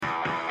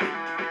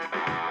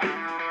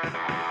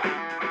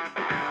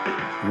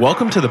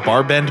Welcome to the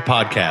Barbend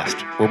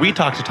Podcast, where we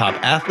talk to top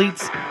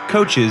athletes,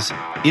 coaches,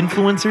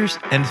 influencers,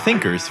 and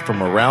thinkers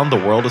from around the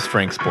world of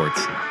strength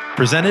sports.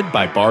 Presented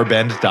by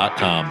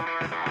Barbend.com.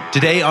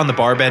 Today on the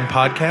Barbend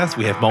Podcast,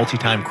 we have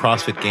multi-time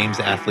CrossFit Games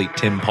athlete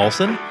Tim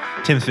Paulson.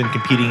 Tim's been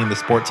competing in the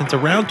sport since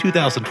around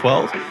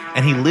 2012,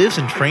 and he lives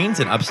and trains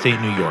in upstate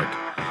New York.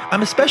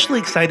 I'm especially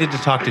excited to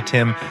talk to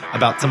Tim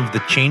about some of the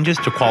changes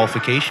to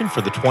qualification for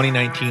the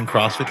 2019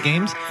 CrossFit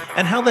Games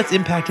and how that's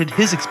impacted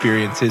his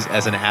experiences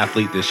as an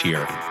athlete this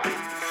year.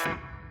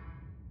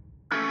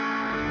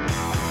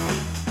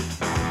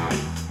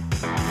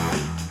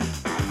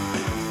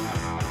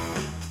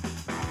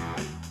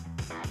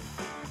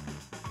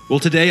 Well,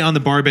 today on the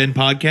Barbend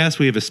Podcast,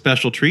 we have a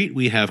special treat.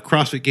 We have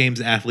CrossFit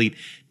Games athlete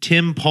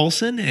Tim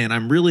Paulson, and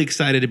I'm really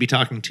excited to be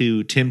talking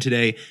to Tim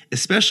today,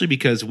 especially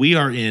because we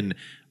are in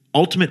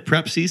ultimate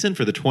prep season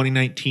for the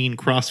 2019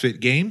 CrossFit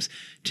Games.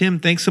 Tim,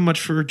 thanks so much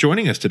for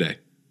joining us today.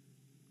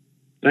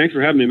 Thanks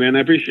for having me, man.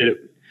 I appreciate it.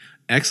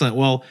 Excellent.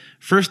 Well,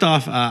 first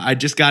off, I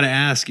just got to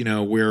ask,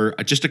 we're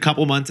just a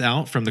couple months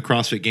out from the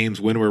CrossFit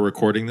Games when we're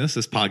recording this.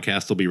 This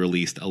podcast will be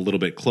released a little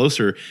bit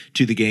closer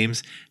to the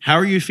games. How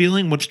are you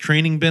feeling? What's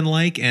training been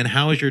like? And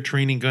how is your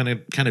training going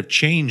to kind of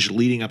change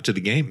leading up to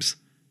the games?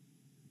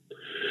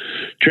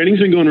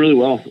 Training's been going really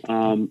well.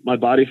 My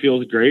body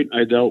feels great.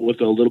 I dealt with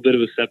a little bit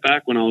of a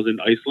setback when I was in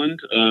Iceland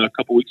a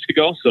couple weeks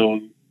ago, so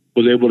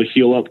was able to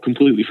heal up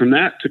completely from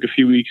that. Took a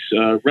few weeks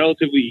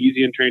relatively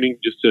easy in training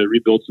just to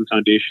rebuild some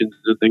foundations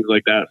and things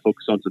like that,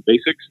 focus on some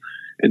basics.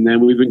 And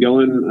then we've been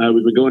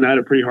going at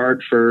it pretty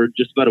hard for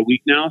just about a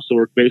week now. So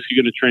we're basically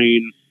going to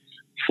train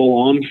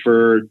full on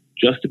for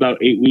just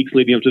about 8 weeks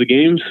leading up to the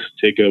games,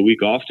 take a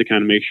week off to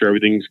kind of make sure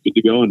everything's good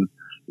to go and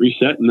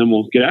reset, and then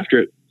we'll get after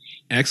it.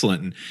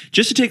 Excellent. And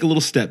just to take a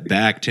little step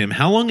back, Tim,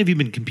 how long have you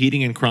been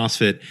competing in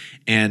CrossFit?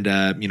 And,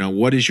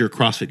 what has your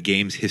CrossFit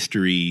Games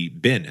history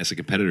been as a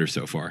competitor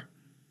so far?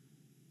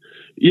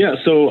 Yeah,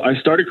 so I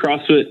started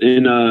CrossFit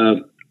in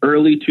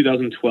early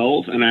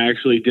 2012, and I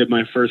actually did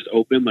my first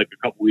open like a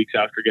couple weeks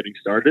after getting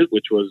started,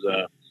 which was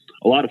a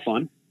lot of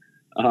fun.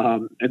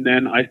 And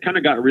then I kind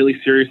of got really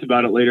serious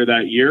about it later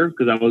that year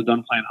because I was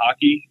done playing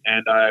hockey,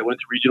 and I went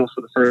to regionals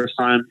for the first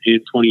time in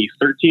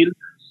 2013.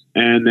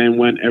 And then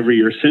went every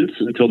year since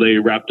until they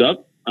wrapped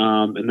up.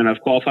 And then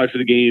I've qualified for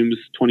the games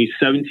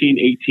 2017,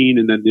 18,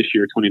 and then this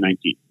year,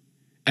 2019.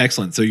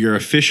 Excellent. So you're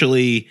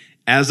officially,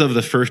 as of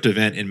the first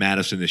event in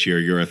Madison this year,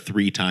 you're a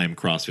 3-time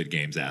CrossFit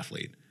Games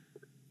athlete.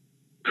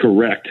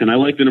 Correct. And I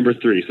like the number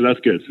 3, so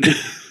that's good.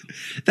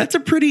 That's a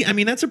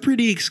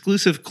pretty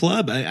exclusive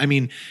club.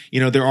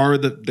 There are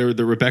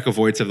the Rebecca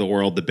Voigts of the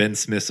world, the Ben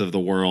Smiths of the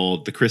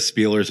world, the Chris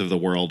Spielers of the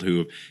world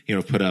who,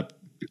 put up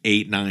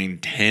 8, 9,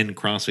 10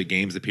 CrossFit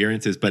Games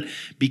appearances. But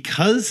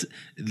because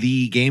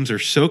the games are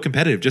so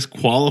competitive, just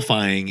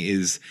qualifying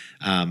is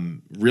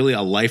really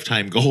a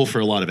lifetime goal for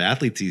a lot of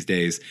athletes these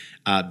days.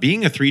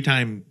 Being a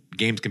 3-time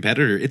Games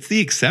competitor, it's the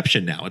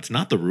exception now. It's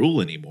not the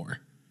rule anymore.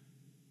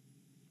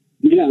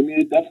 Yeah,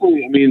 it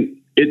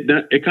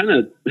kind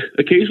of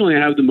occasionally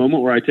I have the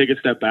moment where I take a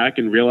step back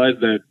and realize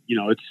that,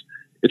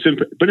 it's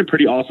been a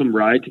pretty awesome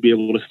ride to be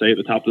able to stay at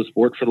the top of the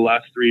sport for the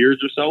last 3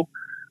 years or so.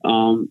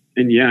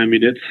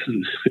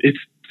 It's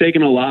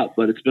taken a lot,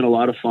 but it's been a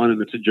lot of fun, and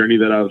it's a journey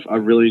that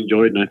I've really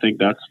enjoyed. And I think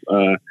that's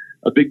a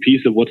big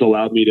piece of what's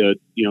allowed me to,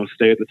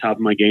 stay at the top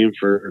of my game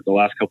for the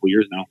last couple of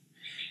years now.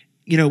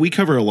 We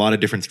cover a lot of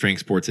different strength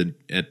sports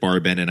at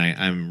Barbend, and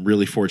I'm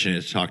really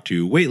fortunate to talk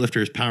to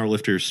weightlifters,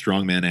 powerlifters,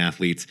 strongman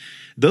athletes.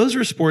 Those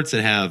are sports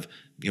that have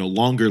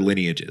longer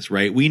lineages,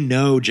 right? We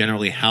know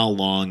generally how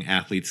long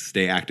athletes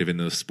stay active in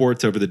those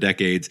sports over the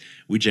decades.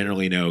 We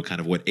generally know kind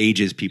of what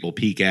ages people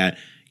peak at.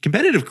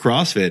 Competitive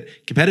CrossFit,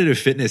 competitive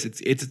fitness,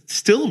 it's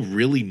still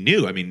really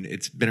new.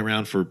 It's been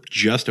around for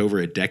just over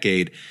a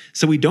decade.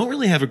 So we don't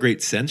really have a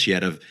great sense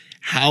yet of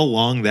how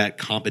long that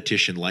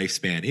competition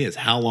lifespan is.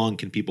 How long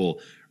can people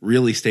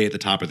really stay at the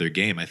top of their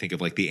game? I think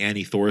of like the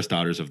Annie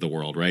Thorisdatters of the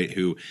world, right?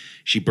 Who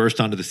she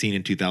burst onto the scene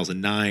in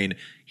 2009.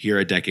 Here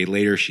a decade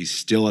later, she's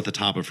still at the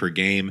top of her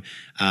game.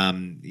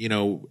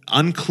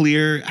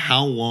 Unclear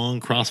how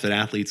long CrossFit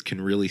athletes can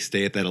really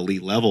stay at that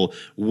elite level.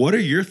 What are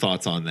your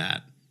thoughts on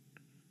that?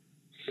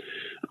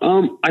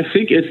 I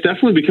think it's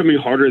definitely becoming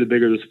harder the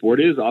bigger the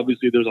sport is.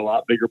 Obviously, there's a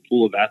lot bigger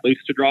pool of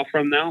athletes to draw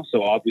from now.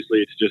 So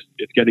obviously,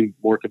 it's getting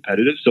more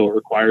competitive. So it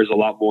requires a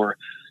lot more,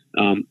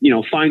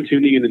 fine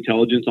tuning and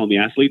intelligence on the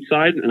athlete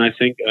side. And I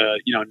think,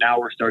 now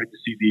we're starting to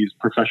see these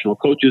professional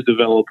coaches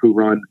develop who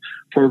run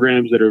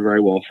programs that are very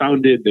well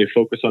founded. They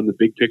focus on the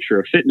big picture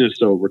of fitness,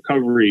 so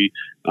recovery,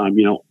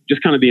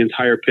 just kind of the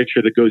entire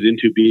picture that goes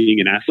into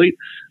being an athlete.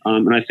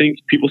 And I think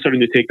people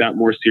starting to take that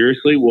more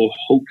seriously will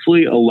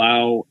hopefully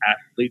allow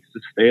athletes to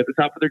stay at the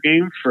top of their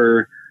game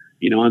for,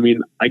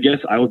 I guess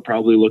I would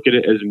probably look at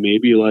it as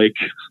maybe like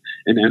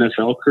an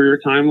NFL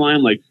career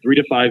timeline, like 3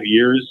 to 5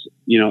 years,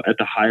 at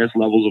the highest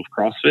levels of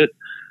CrossFit.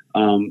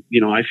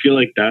 I feel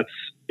like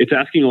it's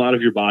asking a lot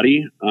of your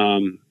body.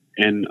 And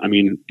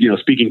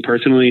speaking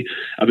personally,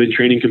 I've been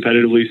training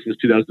competitively since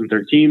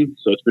 2013.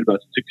 So it's been about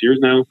 6 years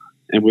now.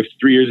 And with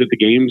 3 years at the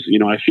games,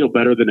 I feel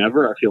better than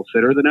ever. I feel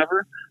fitter than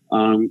ever.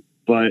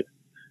 But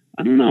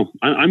I don't know.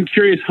 I'm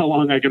curious how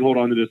long I can hold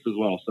on to this as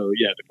well. So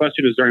yeah, the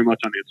question is very much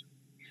unanswered.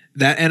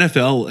 That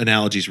NFL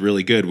analogy is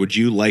really good. Would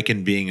you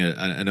liken being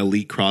an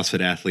elite CrossFit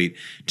athlete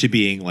to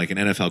being like an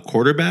NFL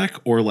quarterback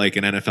or like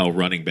an NFL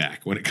running back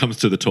when it comes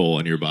to the toll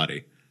on your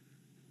body?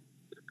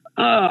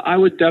 I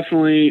would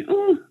definitely,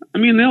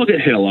 they'll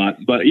get hit a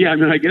lot, but yeah,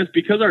 I guess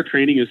because our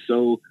training is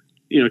so,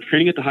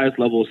 training at the highest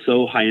level is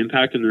so high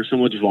impact and there's so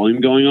much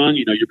volume going on,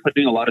 you're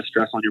putting a lot of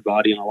stress on your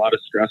body and a lot of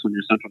stress on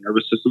your central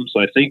nervous system. So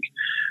I think,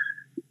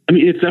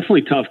 it's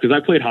definitely tough because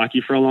I played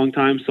hockey for a long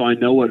time, so I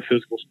know what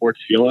physical sports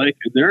feel like.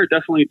 And there are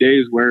definitely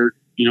days where,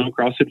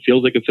 CrossFit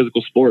feels like a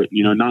physical sport,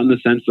 not in the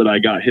sense that I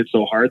got hit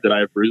so hard that I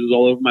have bruises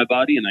all over my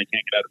body and I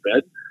can't get out of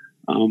bed.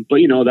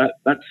 But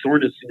that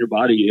soreness in your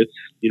body,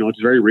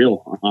 it's very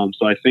real.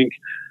 So I think,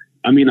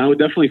 I would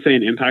definitely say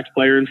an impact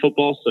player in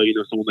football. So,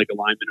 someone like a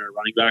lineman or a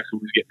running back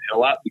who's getting hit a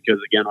lot because,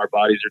 again, our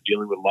bodies are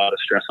dealing with a lot of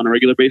stress on a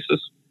regular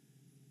basis.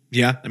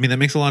 Yeah, that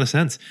makes a lot of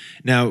sense.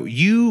 Now,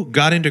 you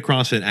got into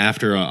CrossFit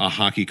after a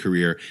hockey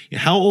career.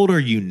 How old are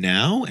you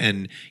now?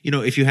 And,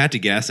 if you had to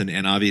guess,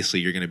 and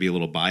obviously you're going to be a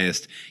little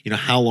biased,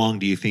 how long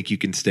do you think you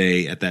can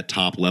stay at that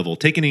top level,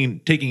 taking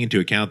into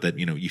account that,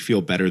 you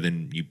feel better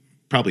than you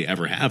probably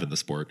ever have in the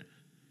sport?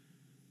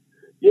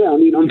 Yeah,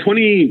 I'm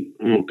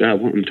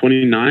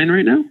 29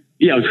 right now.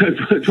 Yeah,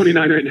 I'm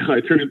 29 right now.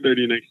 I turn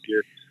 30 next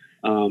year.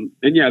 And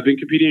yeah, I've been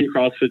competing in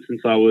CrossFit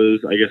since I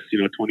was,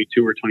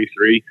 22 or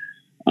 23.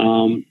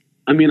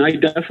 I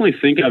definitely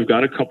think I've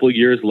got a couple of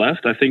years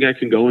left. I think I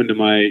can go into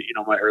my,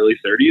 my early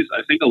 30s.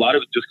 I think a lot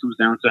of it just comes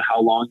down to how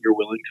long you're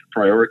willing to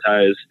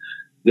prioritize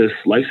this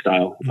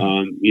lifestyle.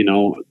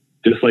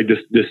 Just like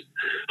this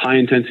high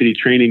intensity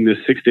training, this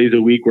 6 days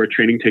a week where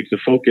training takes a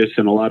focus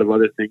and a lot of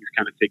other things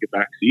kind of take a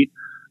back seat.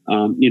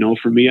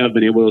 For me, I've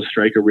been able to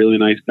strike a really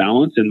nice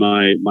balance in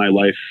my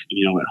life,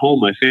 at home,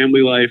 my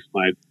family life,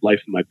 my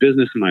life in my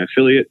business and my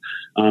affiliate,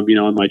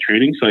 and my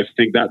training. So I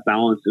think that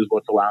balance is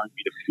what's allowing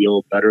me to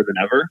feel better than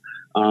ever,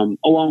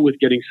 along with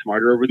getting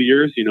smarter over the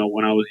years.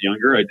 When I was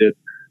younger, I did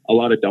a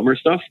lot of dumber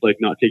stuff, like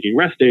not taking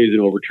rest days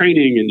and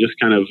overtraining and just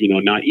kind of,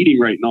 not eating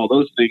right and all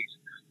those things.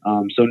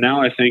 So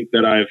now I think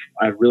that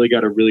I've really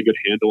got a really good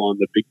handle on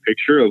the big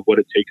picture of what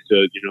it takes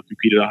to,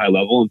 compete at a high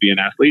level and be an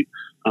athlete.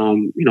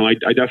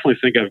 I definitely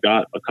think I've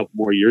got a couple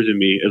more years in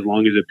me as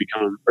long as it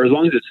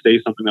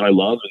stays something that I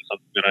love and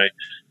something that I,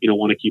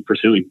 want to keep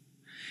pursuing.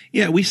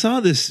 Yeah, we saw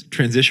this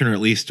transition, or at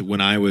least when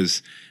I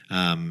was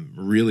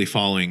really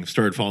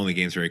started following the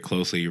games very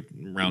closely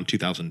around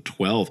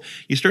 2012.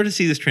 You started to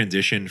see this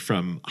transition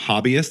from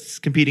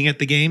hobbyists competing at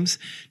the games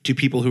to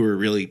people who were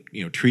really,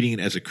 treating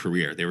it as a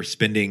career. They were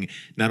spending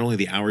not only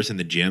the hours in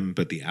the gym,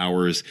 but the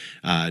hours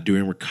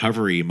doing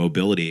recovery,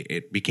 mobility.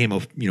 It became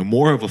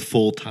more of a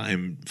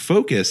full-time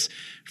focus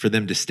for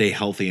them to stay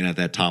healthy and at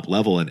that top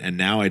level. And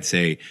now I'd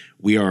say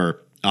we are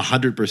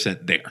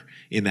 100% there,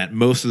 in that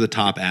most of the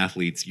top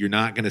athletes, you're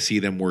not going to see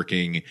them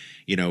working,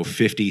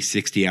 50,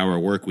 60 hour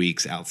work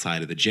weeks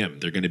outside of the gym.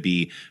 They're going to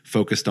be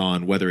focused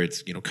on whether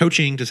it's,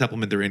 coaching to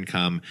supplement their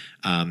income,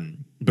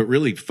 but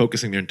really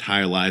focusing their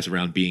entire lives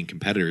around being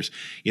competitors.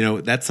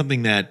 That's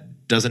something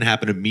that doesn't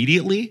happen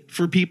immediately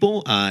for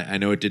people. I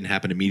know it didn't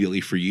happen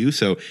immediately for you.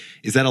 So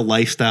is that a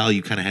lifestyle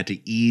you kind of had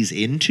to ease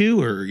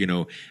into, or,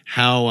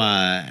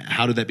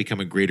 how did that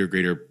become a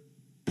greater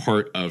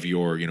part of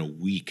your,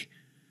 week?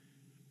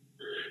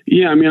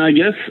 Yeah, I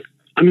guess,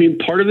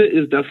 part of it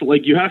is definitely,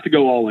 like, you have to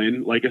go all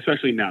in, like,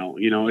 especially now,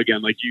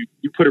 again, like you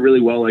put it really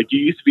well, like, you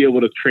used to be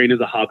able to train as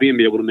a hobby and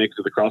be able to make it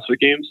to the CrossFit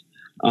Games.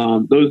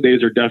 Those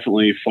days are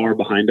definitely far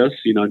behind us.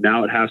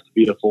 Now it has to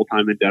be a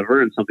full-time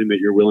endeavor and something that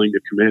you're willing to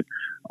commit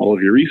all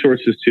of your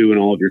resources to and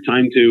all of your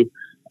time to.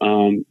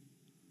 I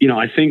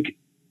think,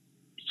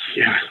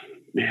 yeah,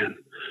 man,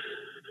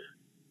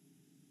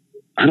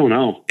 I don't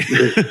know.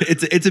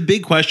 It's a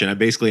big question. I'm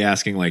basically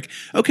asking, like,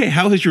 okay,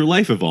 how has your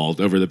life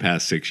evolved over the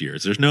past 6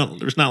 years? There's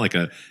not like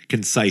a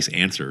concise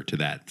answer to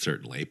that,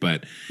 certainly.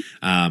 But,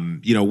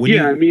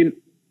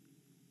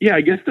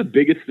 I guess the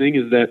biggest thing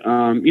is that,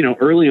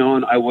 early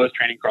on I was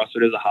training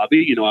CrossFit as a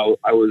hobby.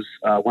 I was,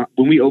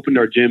 when we opened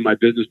our gym, my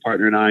business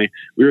partner and I,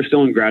 we were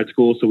still in grad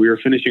school. So we were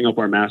finishing up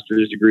our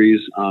master's degrees.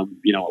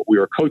 We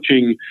were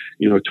coaching,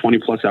 20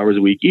 plus hours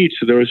a week each.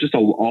 So there was just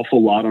an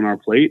awful lot on our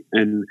plate.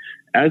 And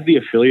as the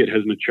affiliate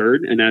has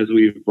matured and as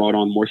we've brought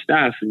on more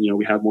staff and,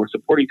 we have more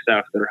supporting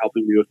staff that are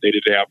helping me with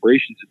day-to-day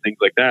operations and things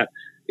like that,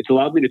 it's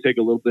allowed me to take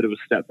a little bit of a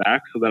step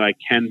back so that I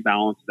can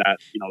balance that,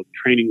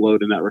 training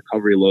load and that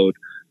recovery load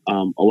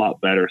a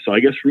lot better. So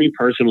I guess for me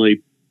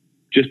personally,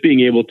 just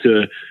being able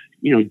to,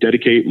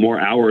 dedicate more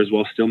hours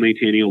while still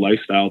maintaining a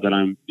lifestyle that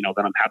I'm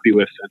happy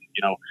with and,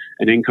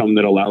 an income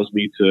that allows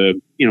me to,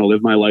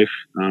 live my life,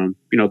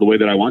 the way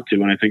that I want to.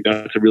 And I think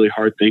that's a really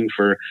hard thing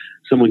for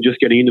someone just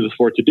getting into the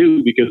sport to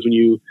do, because when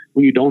you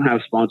don't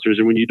have sponsors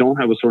or when you don't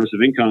have a source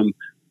of income,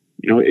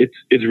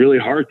 it's really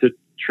hard to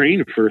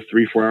train for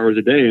 3-4 hours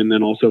a day and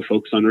then also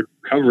focus on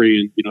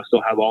recovery and,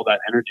 still have all that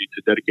energy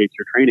to dedicate to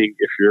your training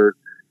if you're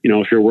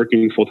if you're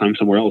working full time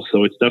somewhere else.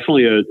 So it's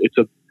definitely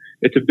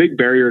it's a big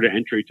barrier to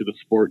entry to the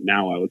sport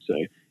now, I would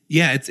say.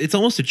 Yeah, it's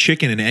almost a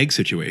chicken and egg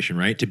situation,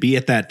 right? To be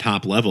at that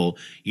top level,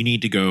 you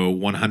need to go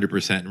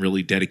 100% and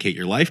really dedicate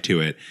your life to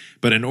it.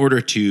 But in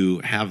order to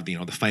have the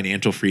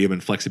financial freedom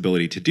and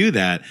flexibility to do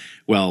that,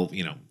 well,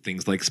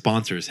 things like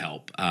sponsors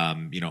help.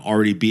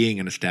 Already being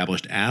an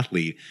established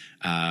athlete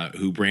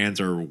who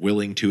brands are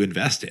willing to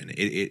invest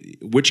in,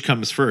 which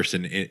comes first.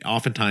 And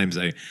oftentimes,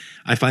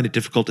 I find it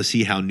difficult to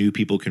see how new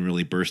people can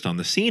really burst on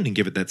the scene and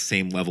give it that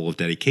same level of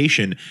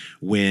dedication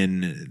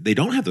when they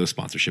don't have those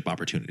sponsorship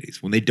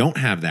opportunities, when they don't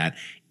have that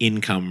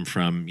income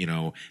from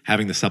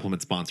having the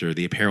supplement sponsor,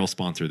 the apparel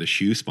sponsor, the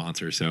shoe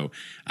sponsor. So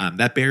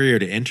that barrier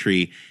to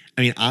entry,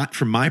 I mean,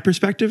 from my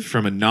perspective,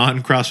 from a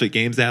non-CrossFit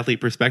Games athlete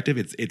perspective,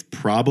 it's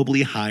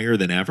probably higher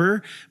than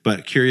ever.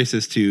 But curious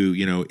as to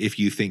if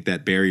you think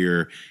that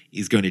barrier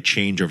is going to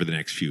change over the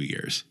next few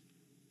years.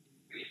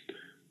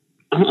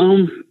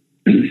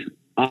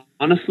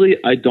 Honestly,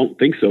 I don't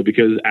think so,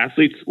 because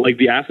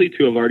the athletes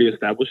who have already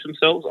established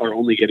themselves are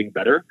only getting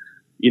better.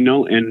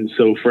 And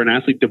so for an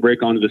athlete to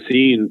break onto the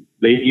scene,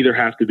 they either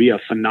have to be a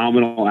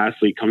phenomenal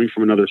athlete coming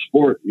from another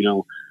sport,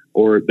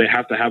 or they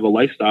have to have a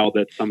lifestyle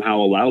that somehow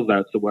allows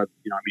that. So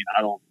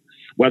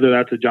whether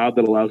that's a job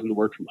that allows them to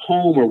work from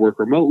home or work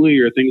remotely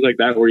or things like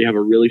that, where you have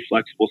a really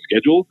flexible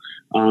schedule,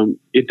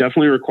 it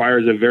definitely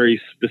requires a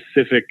very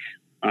specific,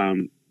 a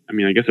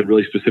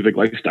really specific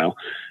lifestyle.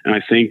 And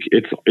I think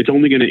it's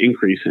only going to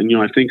increase. And,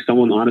 I think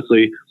someone,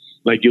 honestly,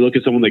 like you look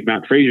at someone like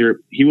Matt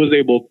Fraser, he was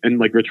able, and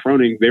like Rich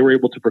Froning, they were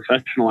able to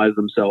professionalize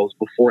themselves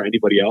before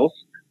anybody else.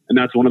 And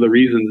that's one of the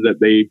reasons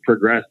that they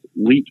progressed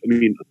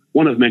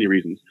one of many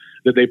reasons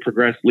that they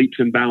progressed leaps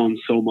and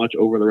bounds so much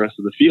over the rest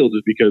of the field,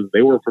 is because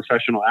they were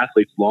professional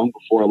athletes long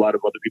before a lot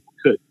of other people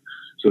could.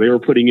 So they were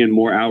putting in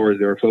more hours.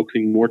 They were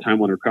focusing more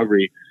time on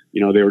recovery.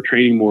 They were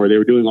training more. They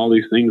were doing all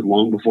these things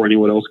long before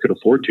anyone else could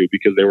afford to,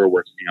 because they were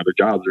working other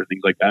jobs or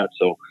things like that.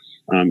 So,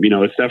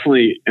 it's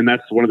definitely, and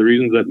that's one of the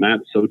reasons that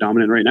Matt's so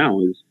dominant right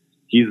now, is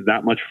he's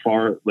that much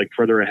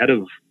further ahead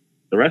of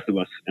the rest of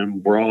us.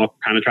 And we're all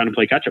kind of trying to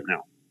play catch up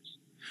now.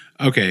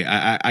 Okay,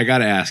 I got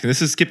to ask, and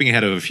this is skipping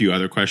ahead of a few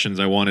other questions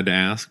I wanted to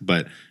ask,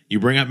 but you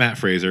bring up Matt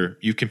Fraser.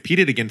 You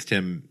competed against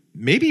him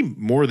maybe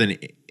more than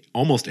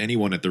almost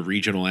anyone at the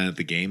regional and at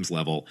the games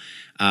level.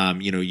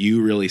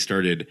 You really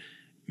started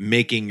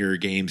making your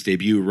games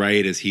debut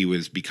right as he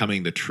was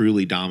becoming the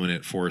truly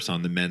dominant force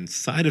on the men's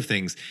side of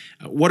things.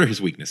 What are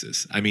his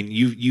weaknesses? I mean,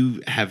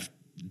 you have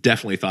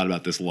definitely thought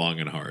about this long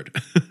and hard.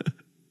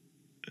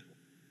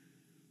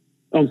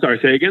 Oh, I'm sorry,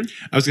 say again?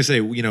 I was going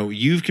to say,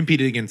 you've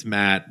competed against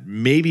Matt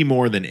maybe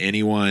more than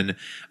anyone.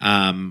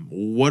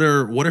 What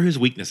are his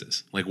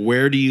weaknesses? Like,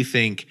 where do you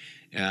think,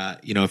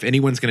 if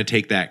anyone's going to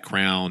take that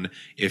crown,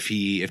 if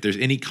there's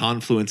any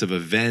confluence of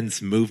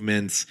events,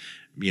 movements,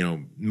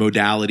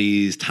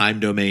 modalities, time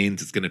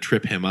domains, it's going to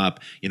trip him up,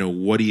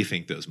 what do you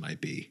think those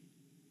might be?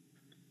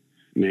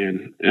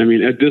 Man,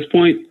 at this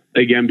point,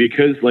 again,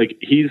 because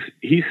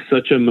he's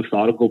such a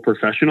methodical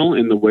professional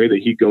in the way that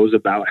he goes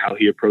about how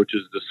he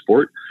approaches the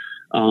sport.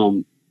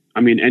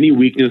 Any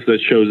weakness that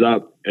shows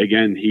up,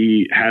 again,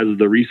 he has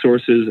the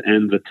resources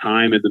and the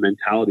time and the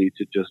mentality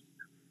to just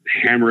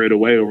hammer it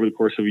away over the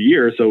course of a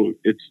year. So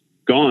it's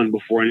gone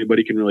before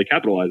anybody can really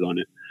capitalize on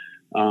it.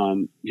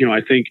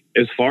 I think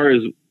as far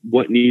as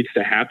what needs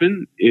to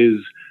happen is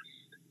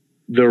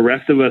the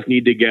rest of us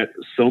need to get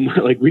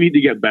we need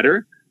to get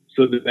better,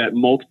 so that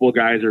multiple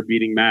guys are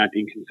beating Matt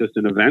in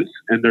consistent events,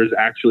 and there's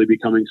actually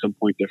becoming some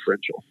point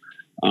differential.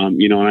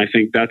 And I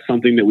think that's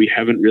something that we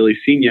haven't really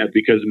seen yet,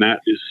 because Matt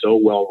is so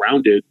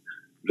well-rounded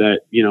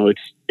that,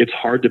 it's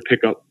hard to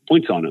pick up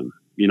points on him.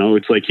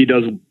 It's like he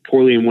does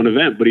poorly in one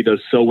event, but he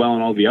does so well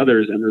in all the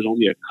others. And there's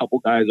only a couple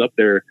guys up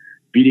there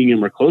beating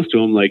him or close to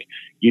him. Like,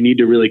 you need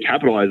to really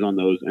capitalize on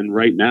those. And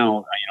right now,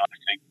 I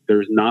think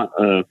there's not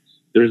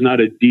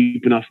a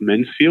deep enough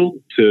men's field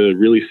to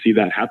really see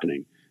that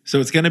happening. So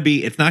it's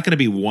not going to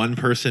be one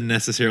person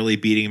necessarily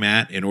beating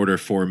Matt in order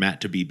for Matt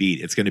to be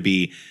beat. It's going to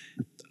be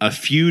a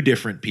few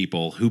different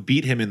people who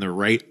beat him in the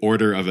right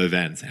order of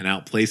events and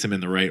outplace him in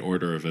the right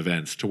order of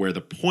events, to where the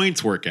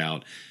points work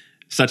out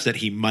such that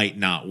he might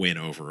not win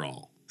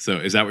overall. So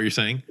is that what you're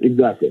saying?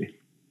 Exactly.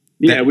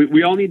 Yeah,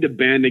 we all need to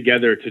band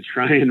together to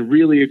try and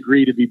really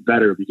agree to be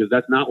better, because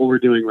that's not what we're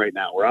doing right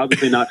now. We're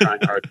obviously not trying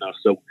hard enough.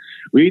 So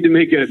we need to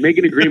make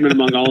an agreement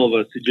among all of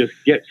us to just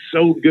get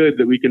so good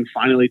that we can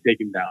finally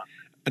take him down.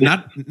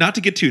 Not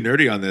to get too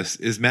nerdy on this,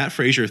 is Matt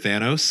Fraser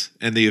Thanos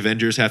and the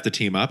Avengers have to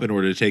team up in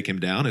order to take him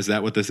down? Is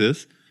that what this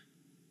is?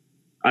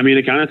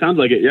 It kind of sounds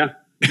like it, yeah.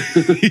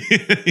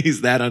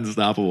 He's that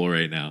unstoppable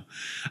right now.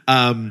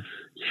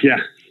 Yeah.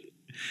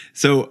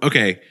 So,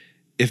 okay,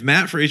 if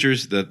Matt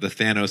Fraser's the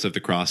Thanos of the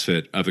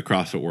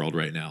CrossFit world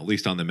right now, at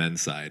least on the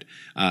men's side,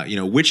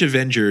 which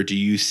Avenger do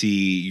you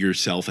see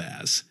yourself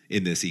as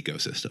in this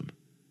ecosystem?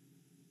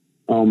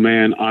 Oh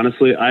man,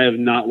 honestly, I have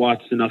not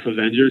watched enough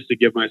Avengers to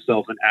give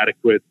myself an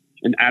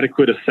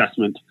adequate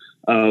assessment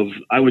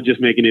I would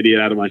just make an idiot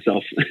out of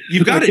myself.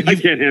 You've got it. I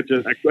can't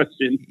answer that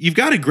question. You've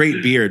got a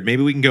great beard.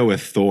 Maybe we can go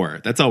with Thor.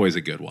 That's always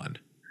a good one.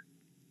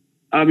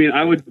 I mean,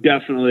 I would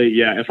definitely,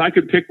 yeah. If I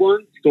could pick one,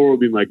 Thor would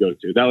be my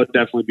go-to. That would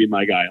definitely be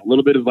my guy. A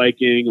little bit of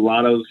Viking, a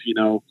lot of,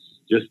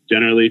 just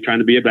generally trying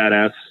to be a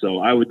badass. So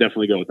I would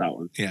definitely go with that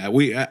one. Yeah,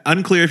 we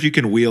unclear if you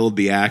can wield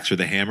the axe or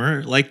the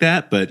hammer like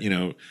that, but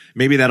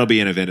maybe that'll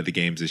be an event at the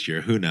games this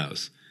year. Who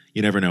knows?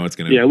 You never know what's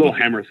going to. Yeah, a little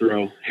hammer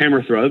throw.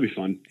 Hammer throw, that'd be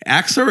fun.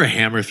 Axe throw or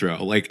hammer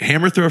throw? Like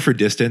hammer throw for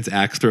distance,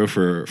 axe throw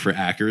for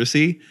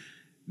accuracy.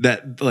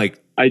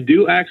 I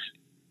do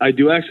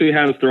actually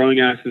have throwing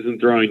axes and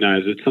throwing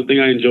knives. It's something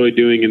I enjoy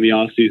doing in the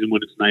off season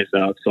when it's nice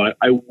out. So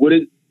I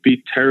wouldn't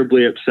be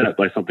terribly upset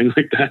by something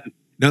like that.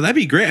 No, that'd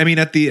be great. I mean,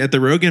 at the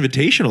Rogue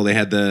Invitational, they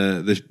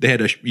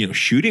had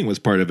shooting was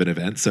part of an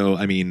event. So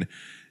I mean,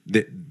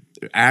 the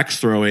axe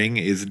throwing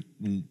is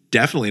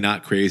definitely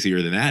not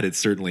crazier than that. It's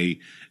certainly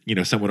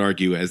some would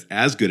argue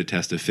as good a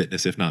test of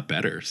fitness, if not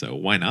better. So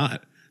why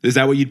not? Is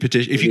that what you'd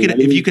petition? If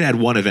you could add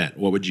one event,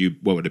 what would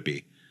it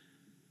be?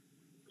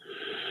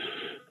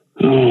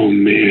 Oh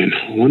man,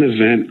 one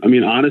event. I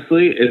mean,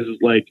 honestly, is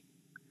like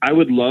I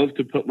would love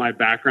to put my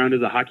background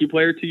as a hockey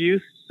player to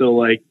use. So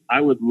like,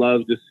 I would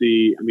love to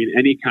see,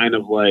 any kind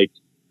of we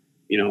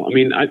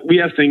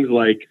have things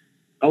like,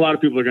 a lot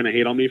of people are going to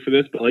hate on me for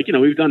this, but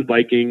we've done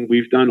biking,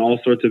 we've done all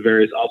sorts of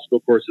various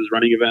obstacle courses,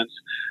 running events,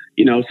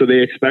 so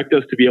they expect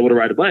us to be able to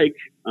ride a bike.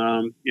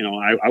 I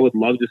would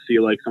love to see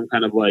like some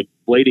kind of like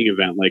blading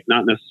event, like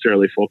not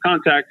necessarily full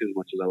contact as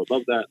much as I would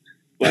love that.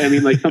 But I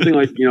mean, like something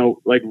like,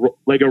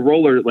 like a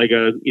roller, like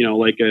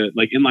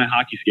inline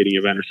hockey skating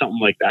event or something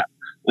like that.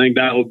 I think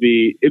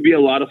it'd be a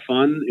lot of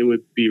fun. It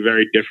would be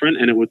very different,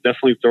 and it would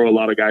definitely throw a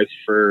lot of guys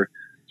for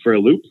a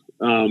loop.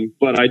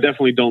 But I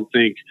definitely don't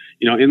think,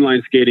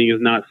 inline skating is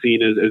not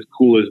seen as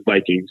cool as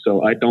biking.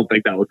 So I don't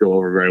think that would go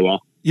over very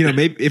well.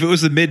 Maybe if it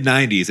was the mid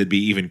 90s, it'd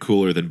be even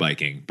cooler than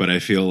biking. But I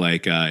feel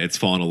like it's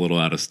fallen a little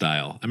out of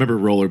style. I remember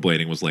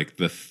rollerblading was like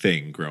the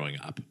thing growing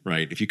up,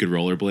 right? If you could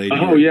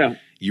rollerblade,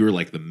 you were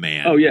like the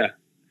man. Oh yeah.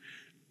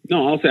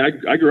 No, I'll say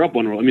I grew up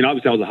on roller. I mean,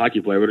 obviously I was a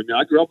hockey player, but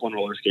I grew up on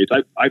roller skates.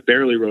 I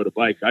barely rode a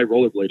bike. I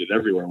rollerbladed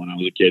everywhere when I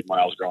was a kid, when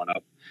I was growing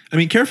up. I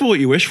mean, careful what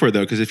you wish for,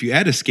 though, because if you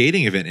add a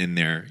skating event in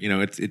there,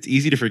 it's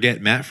easy to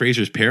forget Matt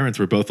Fraser's parents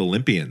were both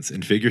Olympians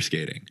in figure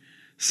skating.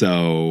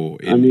 So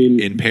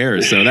in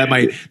pairs, so that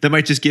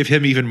might just give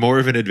him even more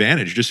of an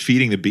advantage, just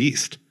feeding the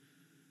beast.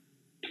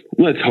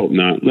 Let's hope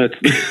not.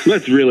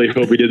 Let's really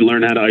hope he didn't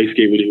learn how to ice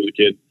skate when he was a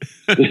kid.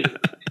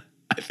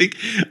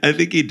 I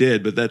think he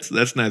did, but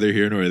that's neither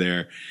here nor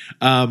there.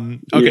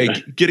 Okay, yeah.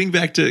 Getting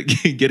back to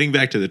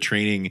the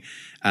training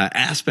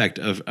aspect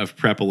of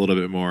prep a little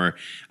bit more.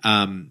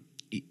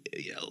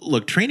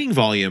 Look, training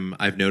volume,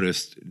 I've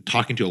noticed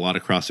talking to a lot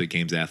of CrossFit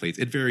Games athletes,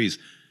 it varies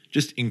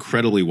just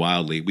incredibly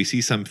wildly. We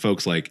see some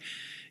folks like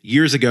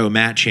years ago,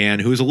 Matt Chan,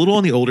 who was a little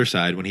on the older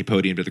side when he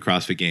podiumed at the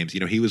CrossFit Games.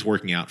 He was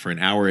working out for an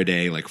hour a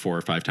day, like 4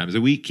 or 5 times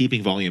a week,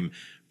 keeping volume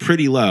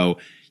pretty low.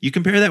 You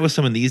compare that with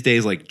someone these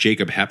days like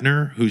Jacob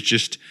Heppner, who's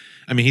just,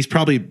 he's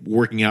probably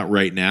working out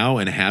right now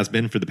and has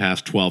been for the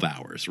past 12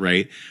 hours,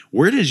 right?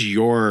 Where does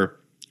your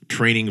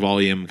training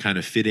volume kind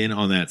of fit in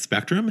on that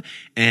spectrum?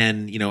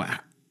 And,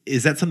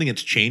 is that something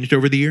that's changed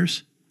over the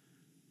years?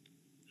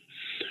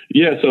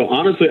 Yeah, so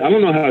honestly, I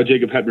don't know how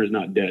Jacob Heppner is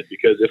not dead,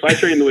 because if I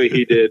trained the way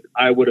he did,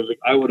 I would have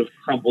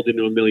crumpled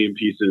into a million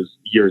pieces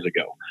years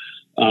ago.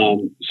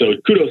 So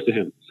kudos to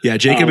him. Yeah,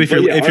 Jacob,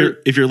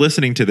 if you're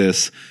listening to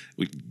this,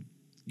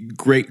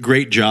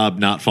 great job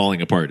not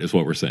falling apart is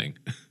what we're saying.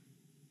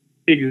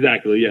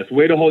 Exactly. Yes.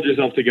 Way to hold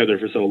yourself together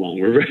for so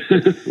long.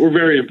 We're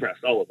very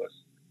impressed, all of us.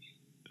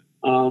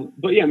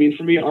 But yeah,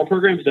 for me, our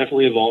program's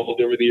definitely evolved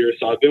over the years.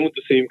 So I've been with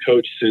the same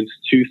coach since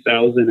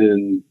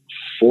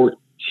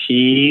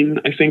 2014.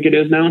 I think it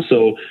is now.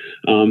 So,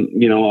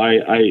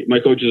 my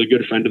coach is a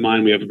good friend of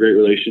mine. We have a great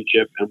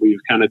relationship, and we've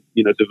kind of,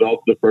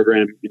 developed the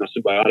program,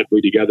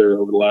 symbiotically together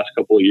over the last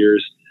couple of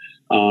years.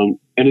 And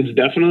it's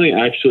definitely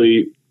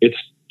it's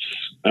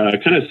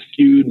kind of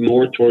skewed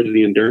more towards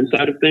the endurance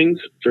side of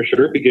things for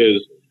sure,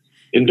 because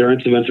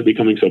endurance events are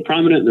becoming so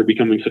prominent and they're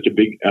becoming such a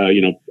big,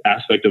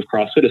 aspect of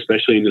CrossFit,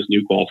 especially in this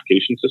new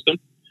qualification system.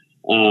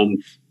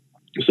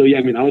 So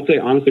yeah, I would say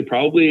honestly,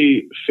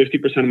 probably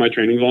 50% of my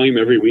training volume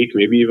every week,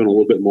 maybe even a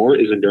little bit more,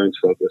 is endurance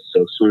focused.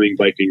 So swimming,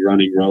 biking,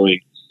 running, rowing,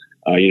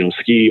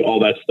 ski, all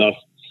that stuff.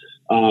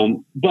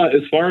 But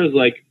as far as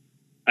the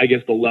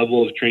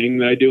level of training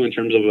that I do in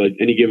terms of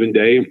any given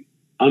day,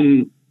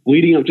 I'm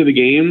leading up to the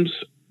games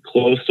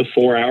close to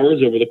 4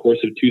 hours over the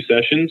course of 2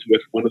 sessions,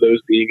 with one of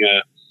those being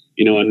a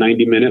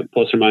 90-minute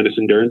plus or minus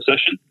endurance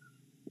session.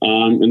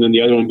 And then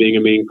the other one being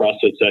a main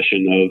CrossFit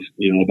session of,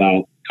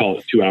 about, call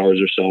it 2 hours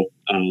or so.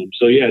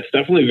 So yeah, it's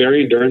definitely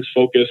very endurance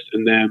focused,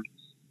 and then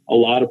a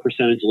lot of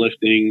percentage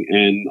lifting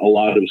and a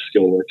lot of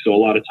skill work. So a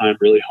lot of time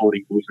really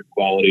honing movement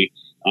quality.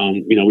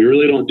 We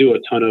really don't do a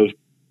ton of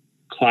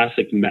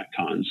classic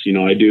Metcons.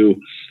 I do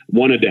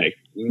 1 a day,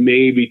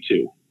 maybe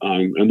 2.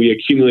 And we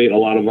accumulate a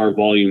lot of our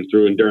volume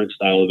through endurance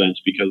style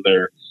events because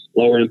they're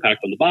lower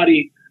impact on the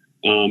body.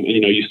 And,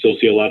 you still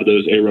see a lot of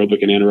those aerobic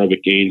and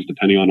anaerobic gains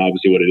depending on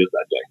obviously what it is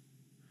that day.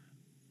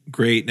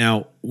 Great.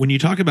 Now, when you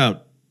talk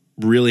about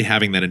really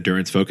having that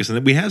endurance focus,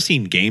 and we have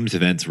seen games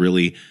events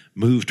really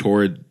move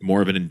toward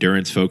more of an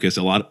endurance focus,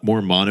 a lot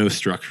more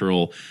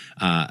monostructural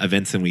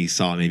events than we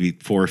saw maybe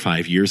 4 or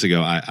 5 years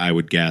ago, I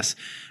would guess.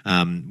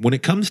 When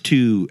it comes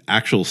to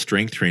actual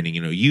strength training,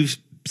 you've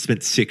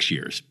spent 6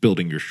 years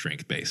building your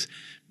strength base.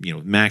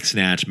 Max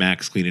snatch,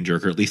 max clean and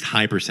jerk, or at least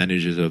high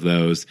percentages of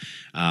those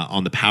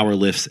on the power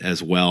lifts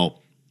as well.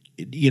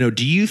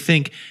 Do you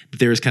think that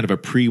there is kind of a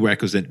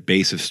prerequisite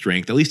base of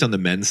strength, at least on the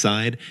men's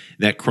side,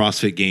 that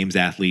CrossFit Games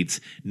athletes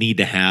need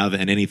to have,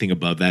 and anything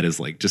above that is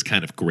like just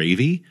kind of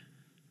gravy?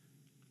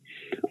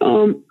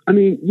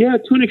 Yeah,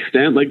 to an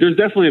extent. Like, there's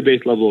definitely a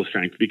base level of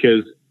strength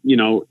because,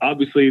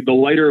 obviously the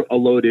lighter a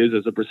load is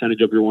as a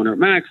percentage of your 1 rep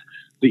max,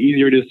 the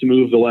easier it is to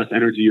move, the less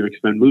energy you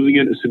expend moving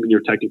it, assuming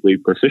you're technically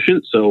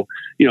proficient. So,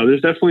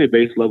 there's definitely a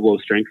base level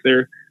of strength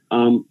there.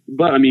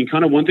 But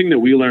kind of one thing that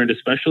we learned,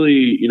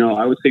 especially,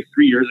 I would say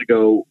 3 years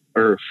ago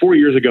or 4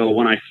 years ago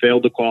when I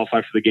failed to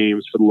qualify for the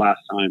games for the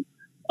last time,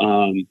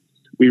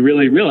 we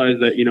really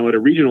realized that, at a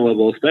regional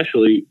level,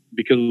 especially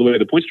because of the way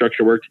the point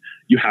structure worked,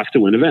 you have to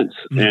win events.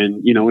 Mm-hmm.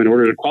 And, in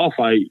order to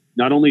qualify,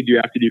 not only do you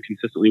have to do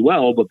consistently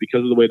well, but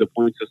because of the way the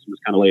point system is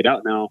kind of laid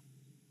out now,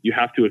 you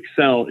have to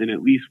excel in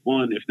at least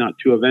 1, if not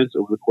 2 events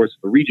over the course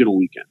of a regional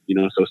weekend,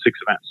 so 6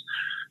 events.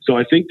 So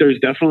I think there's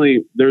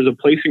a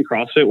place in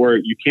CrossFit where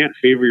you can't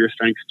favor your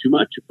strengths too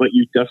much, but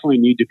you definitely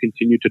need to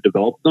continue to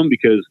develop them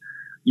because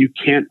you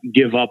can't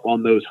give up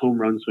on those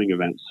home run swing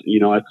events.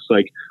 It's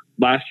like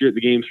last year at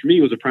the games for me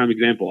was a prime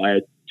example. I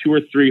had 2 or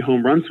 3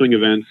 home run swing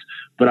events,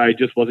 but I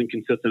just wasn't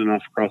consistent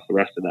enough across the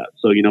rest of that.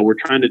 So, we're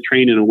trying to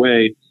train in a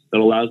way that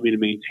allows me to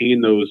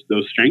maintain those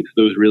strengths,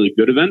 those really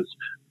good events,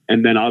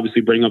 and then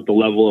obviously bring up the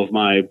level of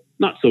my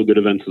not so good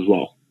events as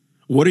well.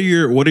 What are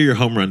your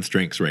home run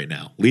strengths right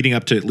now? Going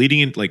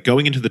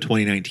into the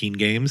 2019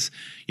 games,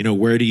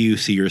 where do you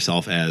see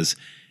yourself as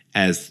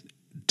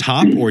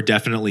top or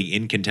definitely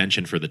in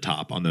contention for the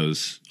top on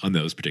those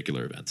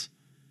particular events?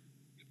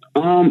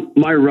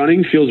 My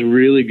running feels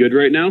really good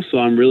right now, so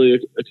I'm really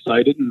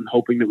excited and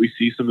hoping that we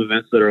see some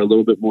events that are a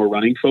little bit more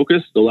running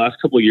focused. The last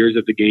couple of years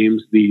at the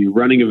games, the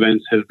running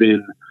events have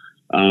been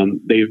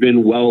they've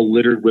been well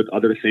littered with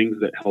other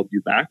things that held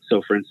you back.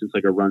 So for instance,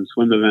 like a run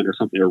swim event or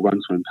something, or run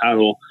swim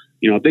paddle,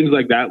 things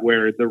like that,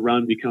 where the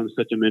run becomes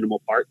such a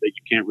minimal part that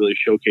you can't really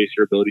showcase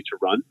your ability to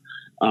run.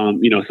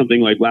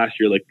 Something like last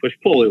year, like push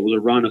pull, it was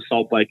a run,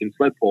 assault bike, and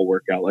sled pull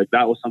workout. Like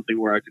that was something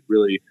where I could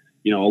really,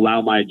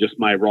 allow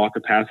my raw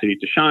capacity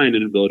to shine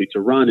and ability to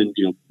run and,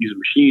 use a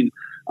machine.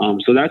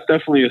 So that's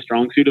definitely a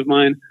strong suit of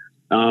mine.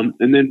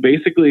 And then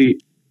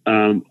basically,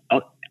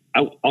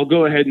 I'll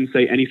go ahead and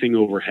say anything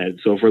overhead.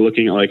 So if we're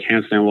looking at like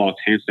handstand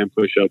walks, handstand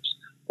push-ups,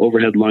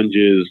 overhead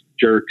lunges,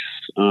 jerks,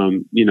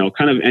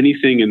 kind of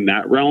anything in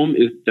that realm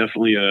is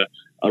definitely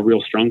a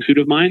real strong suit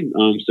of mine.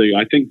 So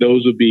I think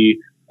those would be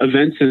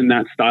events in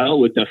that style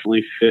would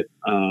definitely fit,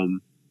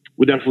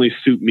 would definitely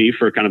suit me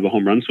for kind of a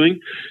home run swing.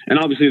 And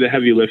obviously the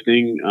heavy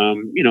lifting,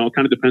 it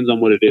kind of depends on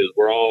what it is.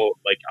 We're all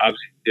like,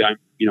 obviously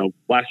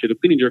last year, the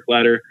clean and jerk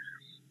ladder,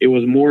 it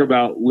was more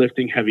about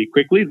lifting heavy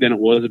quickly than it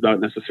was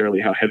about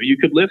necessarily how heavy you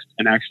could lift.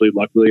 And actually,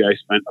 luckily, I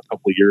spent a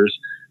couple of years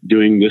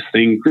doing this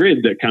thing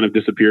grid that kind of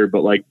disappeared.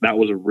 But like that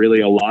was really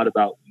a lot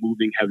about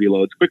moving heavy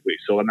loads quickly.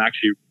 So I'm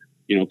actually,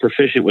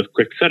 proficient with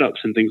quick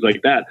setups and things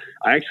like that.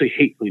 I actually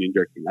hate clean and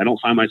jerking. I don't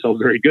find myself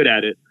very good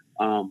at it.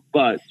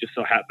 But just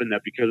so happened that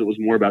because it was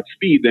more about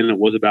speed than it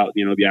was about,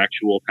 the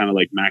actual kind of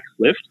like max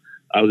lift,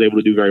 I was able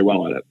to do very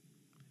well at it.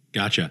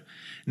 Gotcha.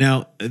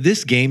 Now,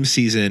 this game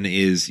season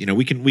is,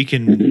 we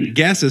can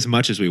guess as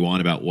much as we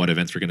want about what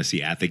events we're going to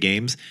see at the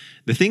games.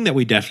 The thing that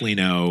we definitely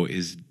know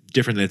is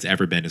different than it's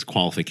ever been is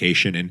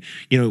qualification. And,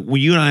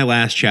 when you and I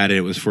last chatted,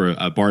 it was for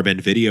a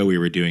Barbend video we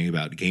were doing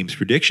about games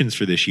predictions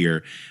for this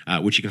year,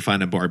 which you can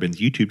find on Barbend's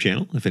YouTube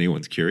channel if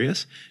anyone's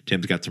curious.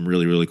 Tim's got some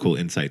really, really cool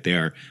insight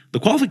there. The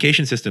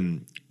qualification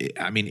system,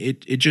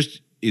 it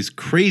just is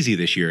crazy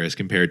this year as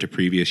compared to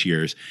previous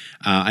years.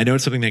 I know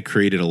it's something that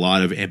created a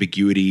lot of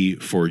ambiguity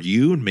for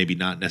you, and maybe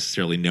not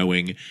necessarily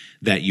knowing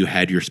that you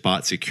had your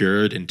spot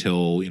secured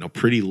until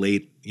pretty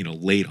late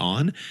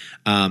on.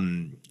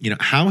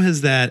 How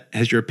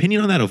has your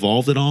opinion on that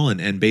evolved at all?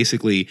 And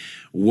basically,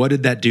 what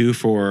did that do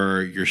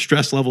for your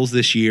stress levels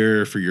this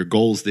year, for your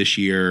goals this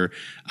year,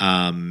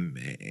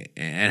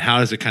 and how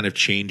does it kind of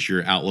change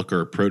your outlook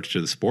or approach to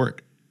the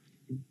sport?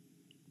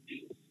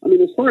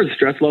 As far as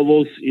stress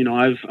levels,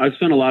 I've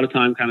spent a lot of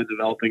time kind of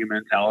developing a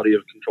mentality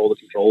of control the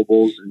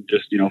controllables and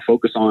just,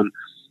 focus on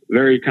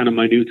very kind of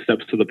minute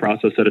steps to the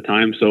process at a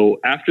time. So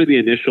after the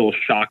initial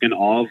shock and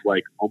awe of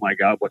like, oh my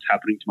God, what's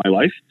happening to my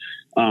life?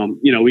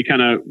 We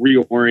kind of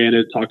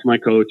reoriented, talked to my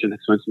coach, and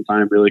spent some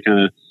time really kind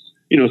of,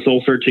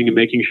 soul searching and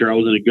making sure I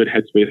was in a good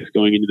headspace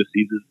going into the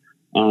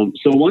season.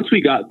 So once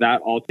we got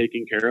that all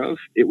taken care of,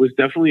 it was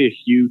definitely a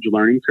huge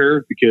learning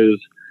curve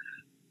because,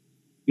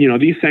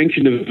 these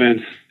sanctioned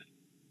events,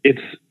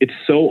 it's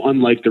so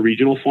unlike the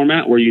regional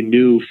format where you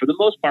knew for the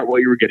most part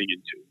what you were getting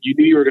into. You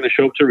knew you were going to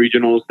show up to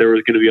regionals. There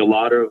was going to be a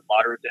lot of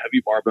moderate to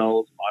heavy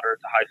barbells,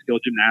 moderate to high skill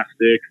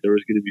gymnastics. There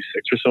was going to be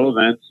 6 or so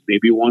events,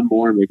 maybe one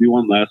more, maybe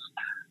one less.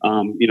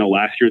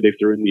 Last year they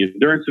threw in the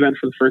endurance event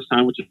for the first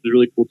time, which is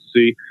really cool to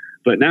see.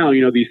 But now,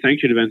 these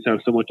sanctioned events have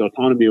so much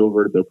autonomy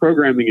over their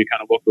programming and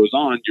kind of what goes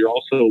on. You're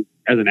also,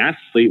 as an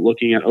athlete,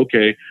 looking at,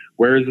 okay,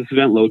 where is this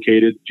event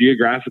located?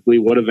 Geographically,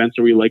 what events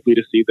are we likely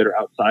to see that are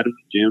outside of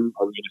the gym?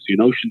 Are we going to see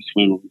an ocean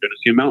swim? Are we going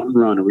to see a mountain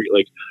run? Are we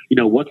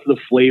what's the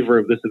flavor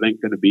of this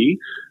event going to be?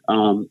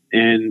 How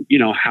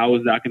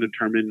is that going to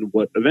determine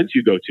what events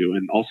you go to?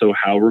 And also,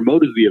 how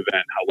remote is the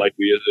event? How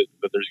likely is it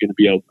that there's going to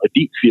be a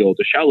deep field,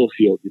 a shallow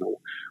field?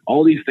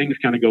 All these things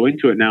kind of go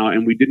into it now.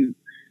 And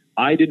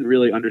I didn't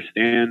really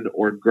understand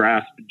or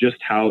grasp just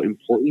how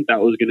important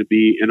that was going to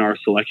be in our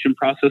selection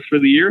process for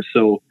the year.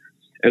 So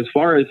as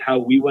far as how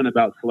we went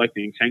about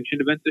selecting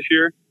sanctioned events this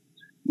year,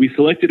 we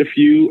selected a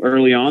few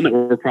early on that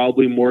were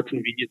probably more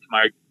convenient to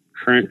my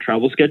current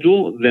travel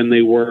schedule than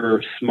they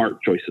were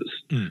smart choices.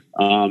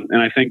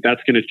 And I think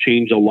that's going to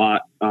change a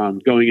lot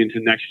going into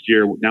next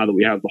year. Now that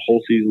we have the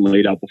whole season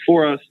laid out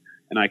before us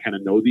and I kind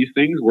of know these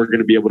things, we're going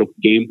to be able to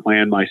game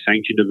plan my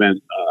sanctioned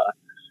event,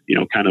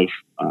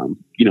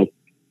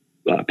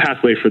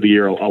 pathway for the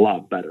year a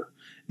lot better.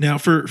 Now,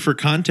 for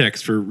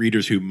context, for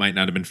readers who might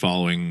not have been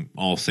following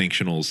all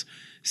sanctionals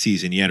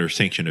season yet, or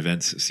sanctioned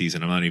events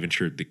season, I'm not even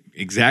sure the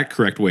exact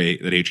correct way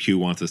that HQ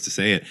wants us to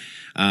say it.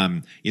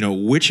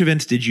 Which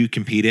events did you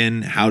compete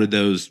in? How did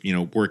those,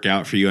 work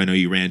out for you? I know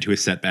you ran into a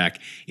setback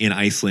in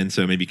Iceland,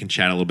 so maybe you can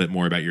chat a little bit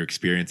more about your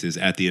experiences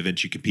at the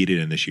events you competed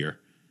in this year.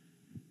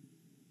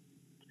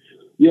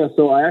 Yeah,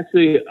 so I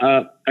actually,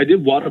 I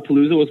did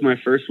Wodapalooza was my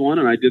first one,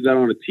 and I did that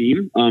on a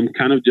team,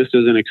 kind of just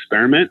as an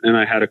experiment, and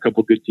I had a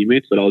couple good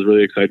teammates that I was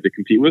really excited to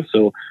compete with,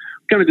 so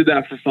kind of did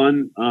that for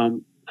fun.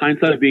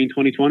 Hindsight being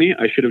 2020,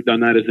 I should have done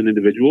that as an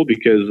individual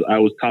because I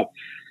was top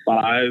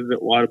 5 at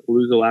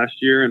Wodapalooza last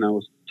year, and I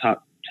was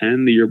top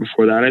 10 the year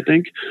before that, I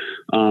think.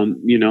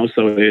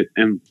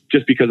 And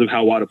just because of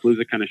how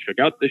Wodapalooza kind of shook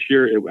out this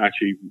year, it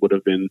actually would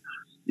have been,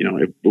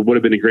 it would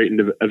have been a great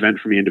event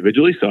for me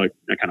individually. So I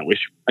kind of wish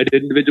I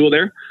did individual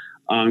there.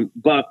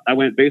 But I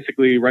went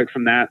basically right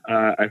from that.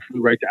 I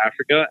flew right to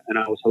Africa and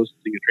I was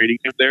hosting a training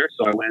camp there.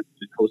 So I went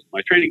and hosted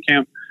my training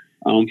camp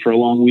for a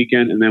long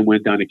weekend and then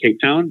went down to Cape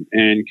Town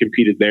and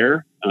competed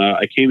there.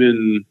 I came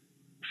in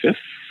 5th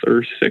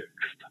or 6th.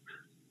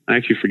 I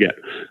actually forget.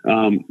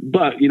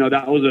 But it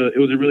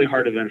was a really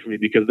hard event for me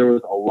because there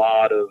was a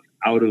lot of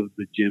out of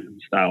the gym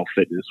style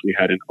fitness. We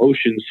had an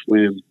ocean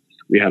swim,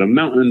 we had a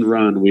mountain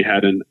run, we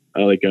had a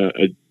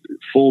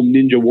full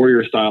Ninja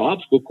Warrior style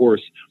obstacle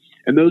course.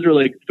 And those are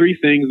 3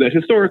 things that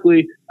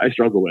historically I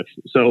struggle with.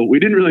 So we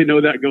didn't really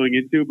know that going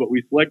into, but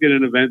we selected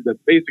an event that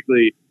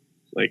basically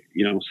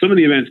some of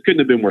the events couldn't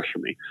have been worse for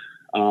me.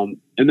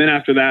 And then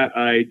after that,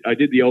 I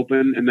did the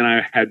Open, and then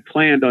I had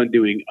planned on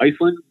doing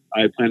Iceland.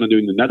 I had planned on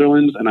doing the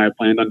Netherlands, and I had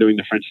planned on doing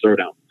the French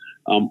Throwdown,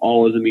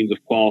 all as a means of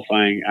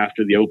qualifying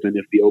after the Open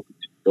if the Open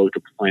didn't go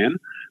to plan.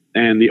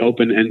 And the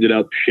Open ended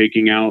up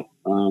shaking out,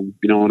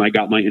 and I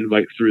got my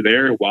invite through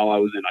there while I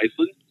was in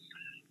Iceland.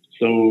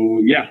 So,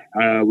 yeah,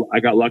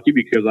 I got lucky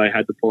because I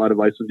had to pull out of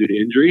Iceland due to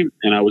injury,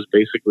 and I was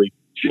basically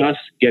just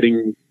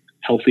getting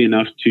healthy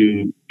enough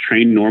to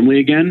train normally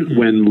again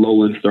when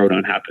Lowlands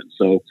Throwdown happened.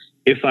 So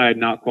if I had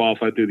not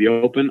qualified through the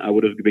Open, I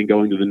would have been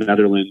going to the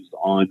Netherlands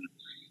on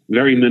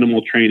very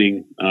minimal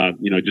training,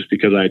 just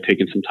because I had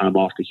taken some time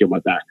off to heal my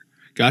back.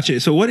 Gotcha.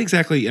 So what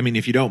exactly,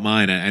 if you don't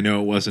mind, I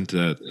know it wasn't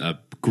a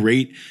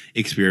great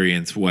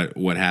experience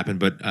what happened,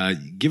 but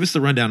give us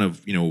the rundown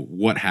of,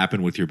 what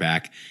happened with your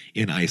back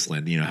in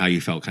Iceland, how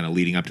you felt kind of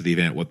leading up to the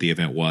event, what the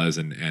event was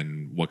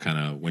and what kind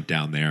of went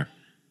down there.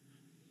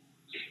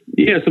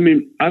 Yes,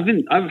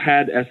 I've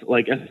had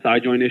SI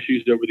joint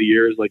issues over the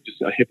years,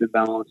 just a hip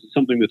imbalance. It's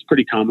something that's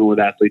pretty common with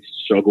athletes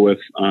to struggle with.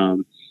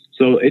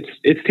 So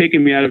it's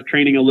taken me out of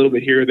training a little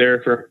bit here or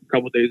there for a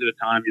couple of days at a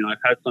time. I've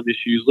had some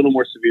issues, a little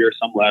more severe,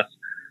 some less.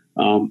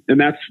 And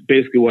that's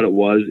basically what it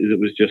was. It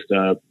was just,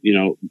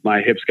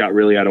 my hips got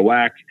really out of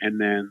whack.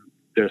 And then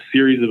the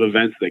series of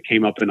events that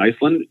came up in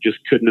Iceland just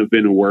couldn't have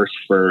been worse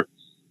for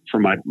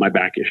my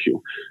back issue.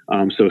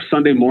 So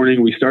Sunday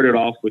morning, we started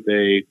off with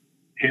a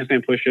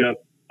handstand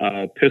push-up,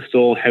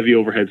 pistol, heavy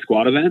overhead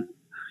squat event.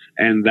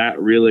 And that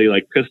really,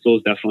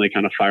 pistols definitely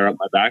kind of fire up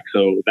my back.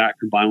 So that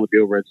combined with the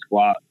overhead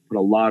squat put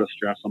a lot of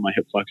stress on my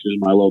hip flexors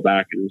and my low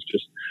back. And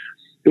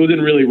it was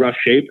in really rough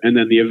shape. And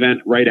then the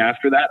event right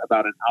after that,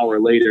 about an hour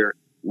later,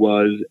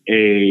 was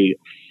a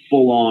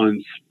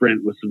full-on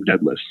sprint with some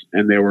deadlifts.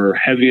 And they were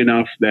heavy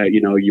enough that,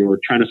 you were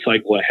trying to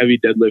cycle a heavy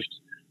deadlift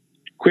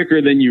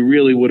quicker than you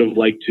really would have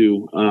liked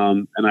to.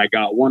 And I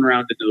got one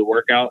round into the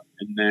workout,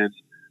 and then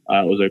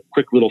it was a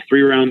quick little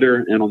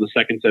 3-rounder. And on the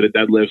second set of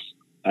deadlifts,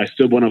 I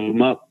stood one of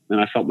them up and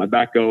I felt my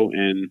back go,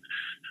 and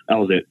that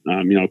was it.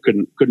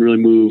 Couldn't really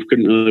move,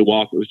 couldn't really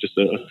walk. It was just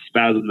a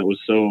spasm that was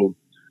so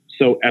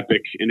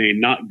epic in a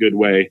not good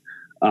way.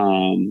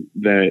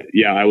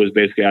 I was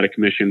basically out of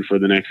commission for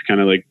the next kind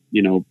of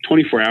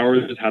 24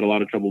 hours. Had a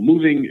lot of trouble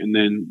moving, and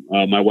then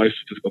my wife's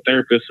a physical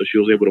therapist, so she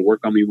was able to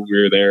work on me when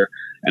we were there,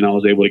 and I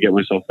was able to get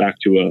myself back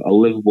to a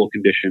livable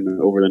condition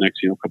over the next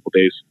couple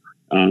days.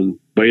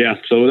 But yeah,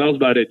 so that was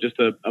about it. Just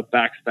a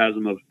back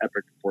spasm of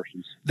epic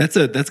proportions. That's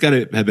got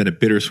to have been a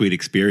bittersweet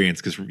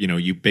experience, because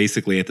you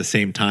basically, at the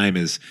same time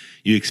as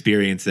you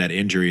experience that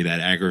injury, that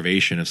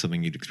aggravation of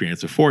something you'd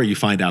experienced before, you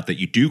find out that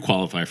you do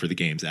qualify for the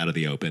games out of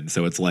the open.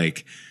 So it's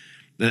like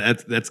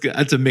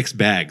that's a mixed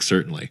bag,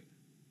 certainly.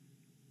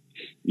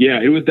 Yeah,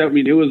 it was.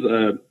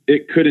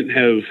 It couldn't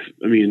have.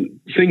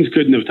 Things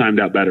couldn't have timed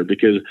out better,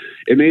 because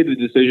it made the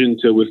decision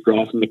to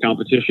withdraw from the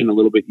competition a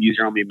little bit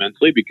easier on me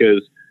mentally,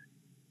 because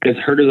as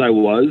hurt as I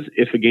was,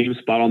 if a game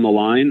spot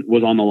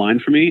was on the line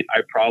for me, I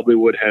probably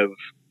would have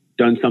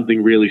done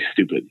something really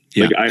stupid.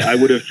 Yeah. I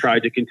would have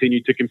tried to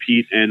continue to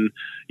compete, and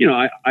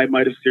I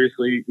might have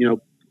seriously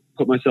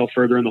put myself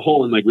further in the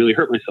hole and really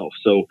hurt myself.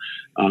 So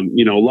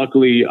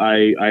luckily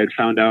I had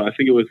found out, I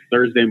think it was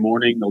Thursday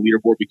morning, the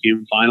leaderboard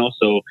became final.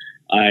 So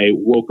I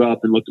woke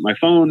up and looked at my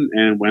phone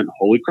and went,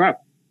 holy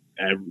crap.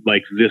 And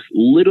this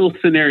little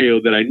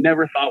scenario that I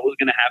never thought was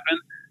going to happen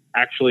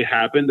actually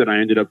happened, and I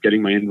ended up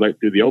getting my invite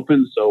through the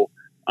Open. So,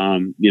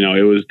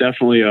 it was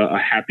definitely a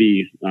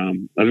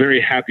very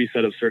happy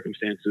set of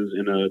circumstances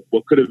in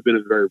what could have been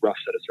a very rough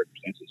set of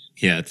circumstances.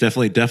 Yeah, it's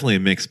definitely a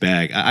mixed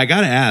bag. I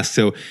got to ask.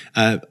 So,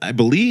 I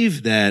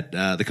believe that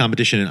the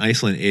competition in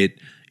Iceland,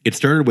 it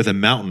started with a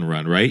mountain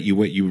run, right?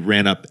 You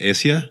ran up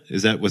Esja.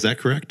 Was that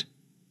correct?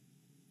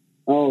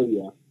 Oh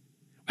yeah.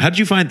 How did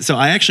you find? So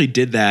I actually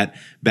did that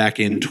back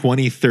in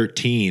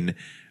 2013.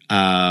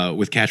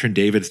 With Katrin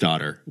David's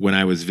daughter, when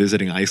I was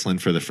visiting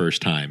Iceland for the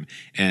first time,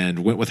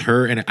 and went with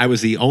her. And it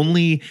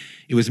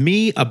was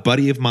me, a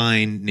buddy of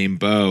mine named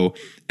Bo,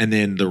 and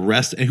then the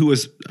rest, and who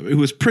was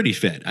pretty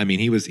fit.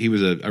 He was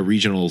a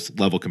regionals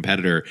level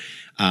competitor.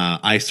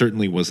 I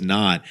certainly was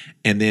not.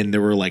 And then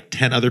there were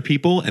 10 other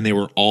people, and they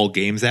were all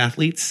games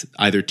athletes,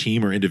 either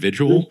team or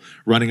individual,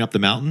 running up the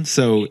mountain.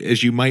 So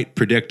as you might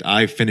predict,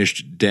 I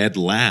finished dead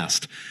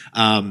last.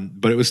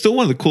 But it was still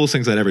one of the coolest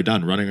things I'd ever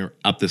done, running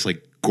up this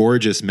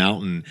gorgeous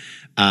mountain.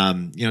 Tell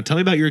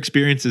me about your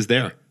experiences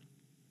there.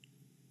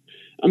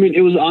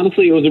 It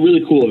was a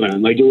really cool event.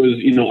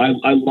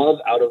 I love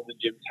out of the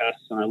gym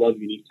tests, and I love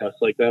unique tests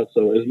like that.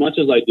 So as much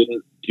as I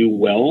didn't do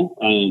well,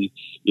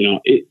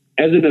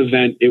 as an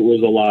event, it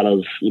was a lot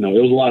of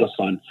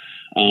fun.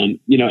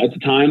 At the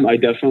time,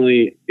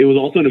 it was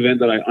also an event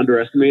that I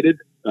underestimated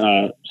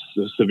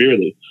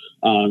severely.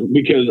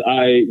 Because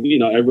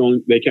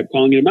everyone, they kept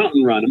calling it a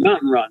mountain run. And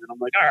I'm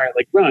like, all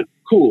right, run,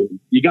 cool.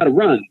 You got to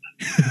run.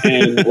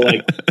 And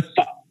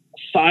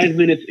 5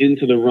 minutes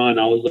into the run,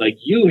 I was like,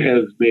 you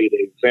have made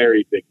a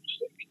very big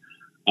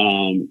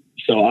mistake.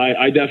 So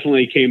I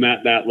definitely came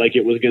at that like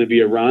it was going to be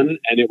a run,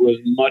 and it was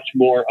much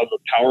more of a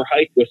power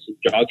hike with some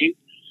jogging.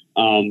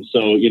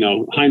 So,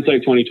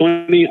 hindsight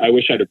 2020, I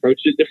wish I'd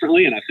approached it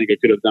differently, and I think I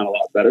could have done a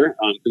lot better.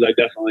 Because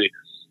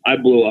I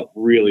blew up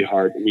really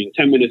hard.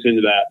 10 minutes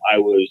into that, I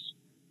was,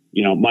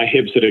 my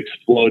hips had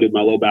exploded.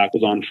 My low back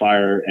was on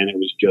fire, and it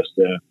was just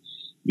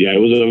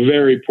it was a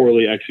very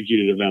poorly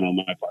executed event on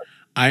my part.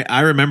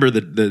 I remember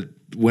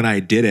when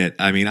I did it,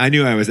 I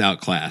knew I was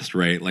outclassed,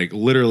 right?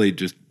 Literally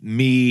just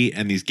me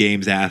and these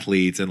games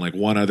athletes and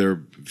one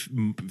other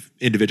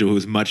individual who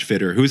was much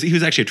fitter, he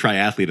was actually a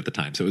triathlete at the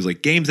time. So it was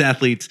games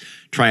athletes,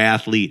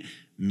 triathlete,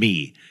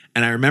 me.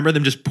 And I remember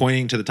them just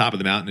pointing to the top of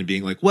the mountain and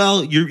being like,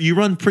 well, you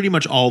run pretty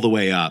much all the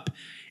way up.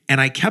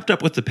 And I kept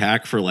up with the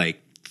pack for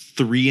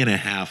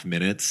 3.5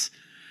 minutes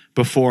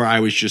before I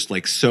was just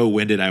so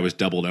winded I was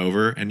doubled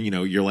over. And,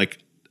 you're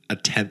a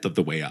tenth of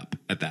the way up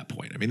at that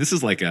point. This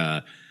is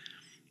I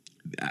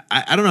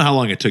don't know how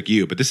long it took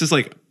you, but this is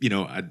a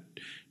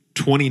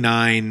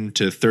 29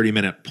 to 30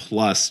 minute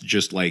plus,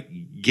 just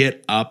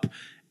get up,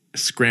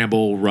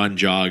 scramble, run,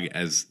 jog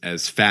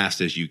as fast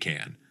as you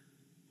can.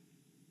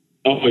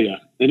 Oh yeah.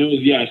 And it was,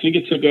 I think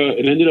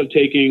it ended up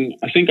taking,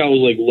 I think I was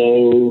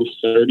low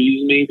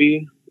 30s,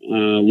 maybe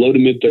low to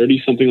mid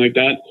 30s, something like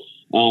that.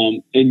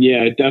 And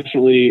yeah,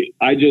 definitely,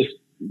 I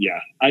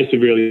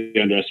severely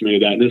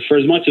underestimated that. And for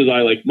as much as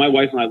my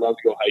wife and I love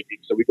to go hiking,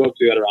 so we go up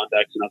to the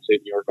Adirondacks in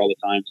upstate New York all the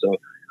time. So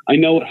I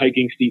know what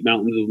hiking steep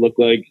mountains look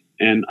like,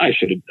 and I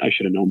should have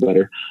known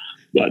better.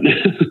 But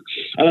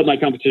I let my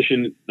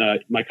competition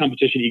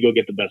ego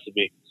get the best of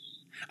me.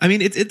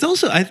 It's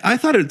also, I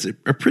thought it's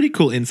a pretty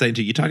cool insight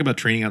into, you talk about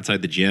training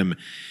outside the gym.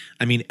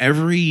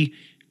 Every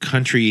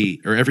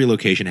country or every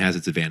location has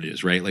its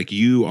advantages, right?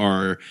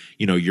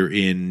 you're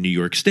in New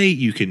York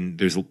State,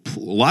 there's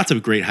lots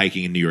of great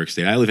hiking in New York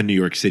State. I live in New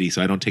York City,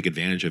 so I don't take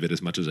advantage of it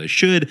as much as I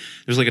should.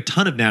 There's a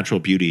ton of natural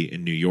beauty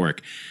in New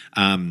York.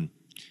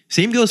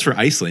 Same goes for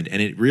Iceland.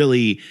 And it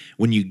really,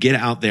 when you get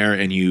out there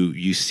and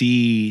you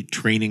see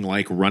training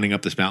running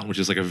up this mountain, which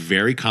is a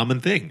very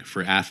common thing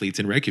for athletes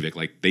in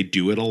Reykjavik, they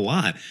do it a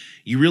lot.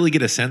 You really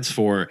get a sense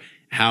for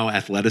how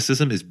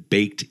athleticism is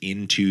baked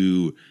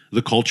into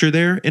the culture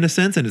there in a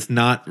sense. And it's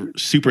not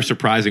super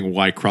surprising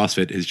why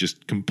CrossFit is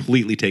just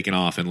completely taken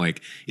off and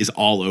like is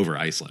all over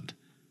Iceland.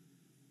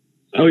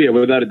 Oh yeah,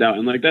 without a doubt.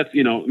 And like, that's,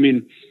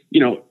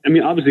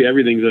 obviously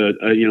everything's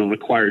an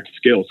acquired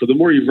skill. So the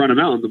more you run a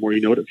mountain, the more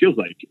you know what it feels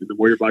like, and the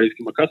more your body's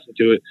become accustomed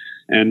to it.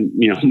 And,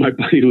 my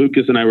buddy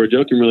Lucas and I were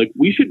joking. We're like,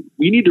 we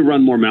need to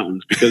run more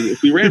mountains, because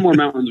if we ran more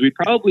mountains, we'd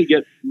probably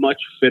get much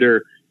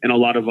fitter in a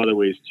lot of other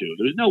ways too.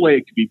 There's no way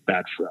it could be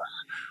bad for us.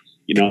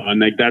 And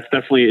like, that's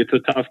definitely, it's a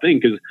tough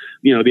thing, because,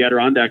 the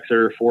Adirondacks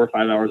are 4 or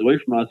 5 hours away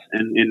from us.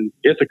 And in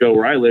Ithaca,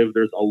 where I live,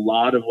 there's a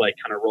lot of like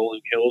kind of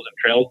rolling hills and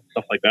trails and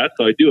stuff like that.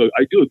 So I do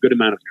a good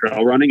amount of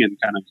trail running and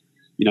kind of,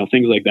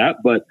 things like that,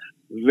 but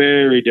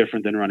very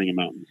different than running a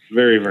mountain.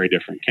 Very, very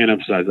different. Can't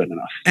emphasize that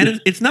enough. And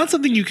it's not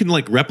something you can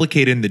like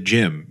replicate in the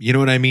gym. You know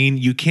what I mean?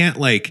 You can't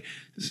like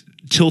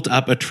tilt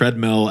up a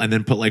treadmill and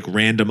then put like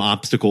random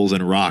obstacles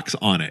and rocks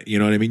on it. You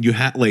know what I mean? You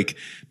have like,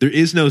 there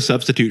is no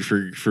substitute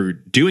for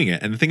doing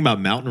it. And the thing about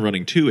mountain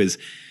running too is,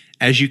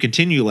 as you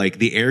continue, like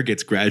the air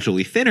gets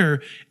gradually thinner,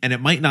 and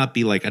it might not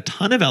be like a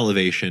ton of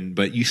elevation,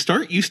 but you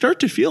start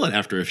to feel it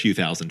after a few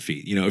thousand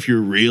feet, if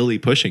you're really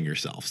pushing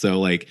yourself. So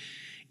like,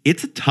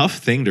 it's a tough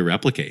thing to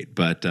replicate,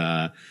 but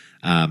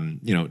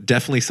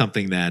definitely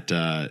something that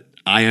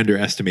I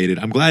underestimated.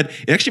 I'm glad.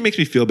 It actually makes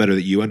me feel better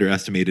that you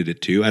underestimated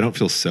it too. I don't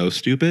feel so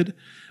stupid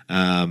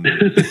as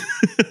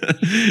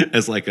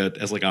like a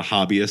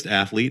hobbyist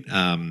athlete.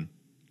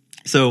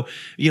 So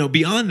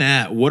beyond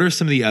that, what are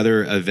some of the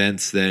other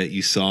events that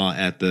you saw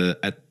at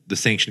the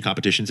sanctioned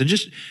competitions, and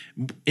just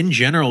in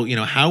general,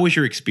 how was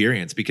your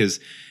experience?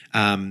 Because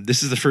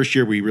this is the first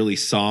year we really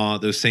saw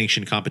those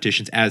sanctioned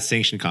competitions as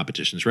sanctioned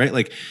competitions, right?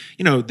 Like,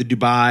 the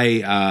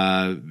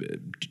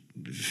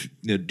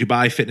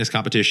Dubai fitness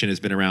competition has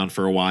been around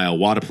for a while.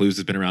 Wodapalooza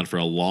has been around for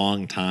a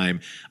long time.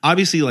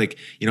 Obviously, like,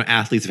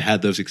 athletes have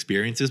had those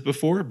experiences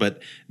before,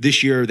 but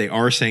this year they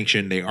are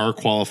sanctioned. They are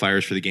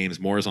qualifiers for the games.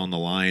 More is on the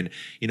line.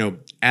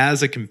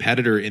 As a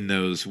competitor in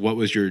those, what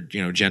was your,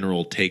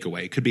 general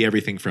takeaway? It could be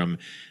everything from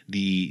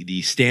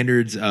the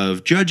standards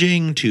of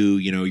judging to,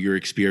 your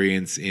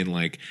experience in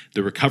like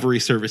the recovery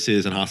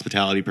services and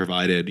hospitality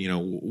provided.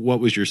 What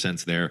was your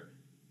sense there?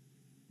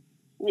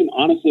 I mean,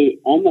 honestly,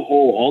 on the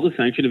whole, all the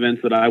sanctioned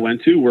events that I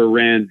went to were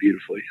ran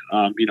beautifully.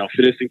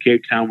 Fittest in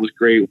Cape Town was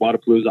great.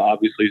 Wodapalooza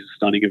obviously is a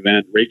stunning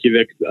event.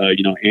 Reykjavik,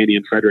 Andy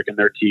and Frederick and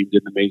their team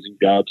did an amazing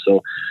job.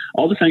 So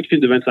all the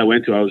sanctioned events I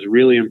went to, I was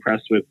really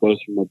impressed with, both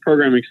from a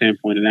programming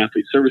standpoint and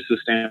athlete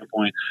services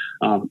standpoint,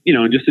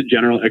 and just a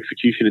general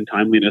execution and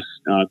timeliness.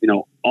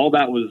 All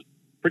that was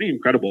pretty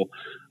incredible.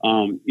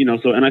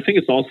 And I think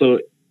it's also,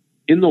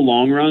 in the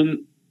long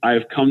run,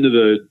 I've come to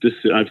the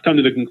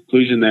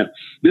conclusion that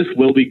this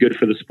will be good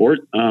for the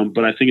sport,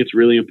 but I think it's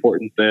really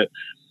important that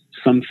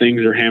some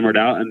things are hammered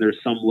out and there's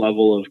some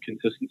level of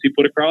consistency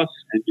put across,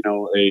 and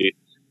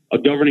a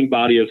governing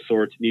body of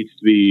sorts needs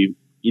to be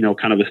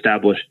kind of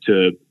established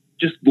to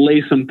just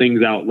lay some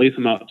out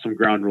some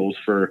ground rules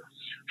for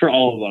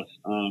all of us.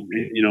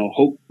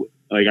 Hope,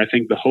 like, I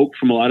think the hope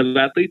from a lot of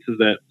athletes is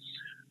that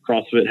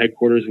CrossFit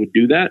headquarters would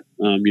do that.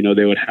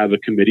 They would have a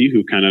committee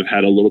who kind of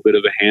had a little bit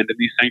of a hand in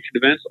these sanctioned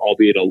events,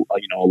 albeit a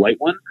light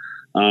one.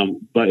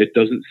 But it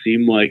doesn't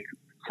seem like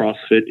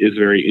CrossFit is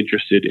very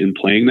interested in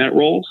playing that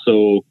role.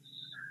 So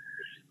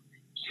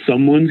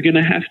someone's going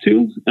to have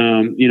to,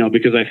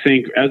 because I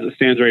think as it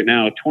stands right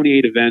now,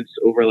 28 events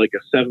over like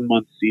a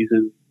 7-month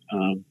season,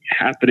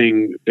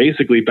 happening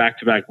basically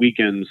back-to-back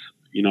weekends,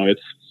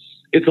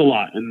 it's a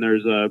lot. And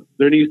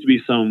there needs to be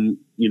some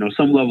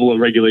level of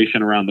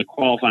regulation around the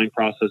qualifying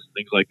process and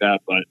things like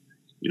that. But,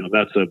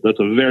 that's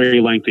a very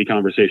lengthy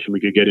conversation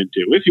we could get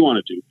into if you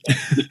wanted to.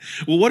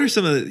 Well, what are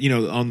some of the,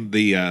 on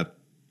the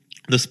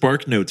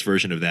Spark Notes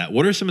version of that,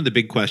 what are some of the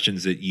big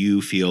questions that you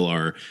feel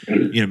are,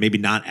 maybe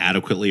not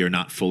adequately or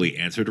not fully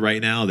answered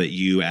right now that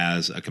you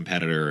as a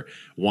competitor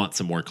want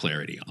some more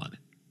clarity on?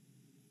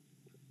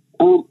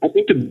 I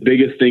think the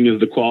biggest thing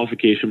is the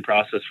qualification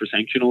process for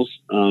sanctionals.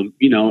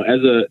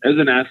 As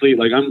an athlete,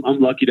 like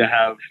I'm lucky to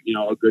have,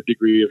 a good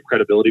degree of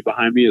credibility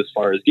behind me as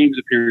far as games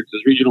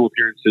appearances, regional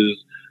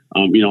appearances.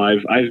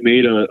 I've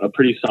made a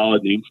pretty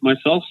solid name for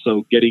myself.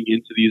 So getting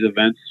into these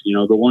events,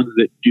 the ones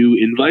that do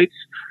invites,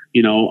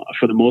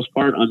 for the most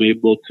part, I'm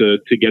able to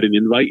get an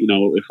invite,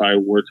 if I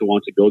were to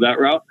want to go that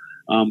route.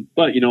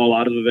 But a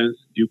lot of events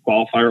do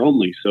qualifier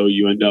only. So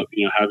you end up,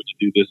 having to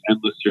do this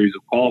endless series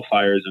of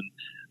qualifiers, and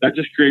that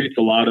just creates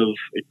a lot of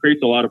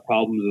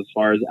problems as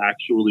far as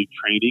actually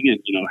training and,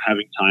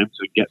 having time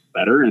to get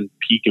better and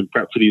peak and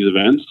prep for these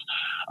events.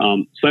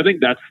 So I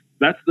think that's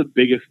the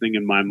biggest thing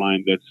in my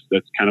mind.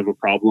 That's kind of a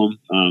problem.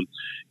 And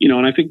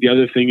I think the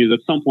other thing is,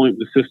 at some point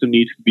the system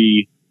needs to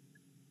be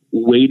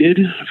weighted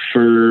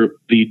for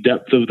the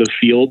depth of the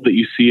field that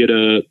you see at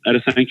a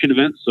sanctioned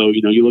event. So,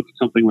 you look at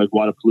something like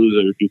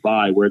Wodapalooza or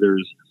Dubai, where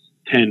there's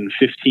 10,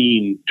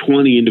 15,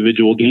 20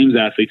 individual games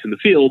athletes in the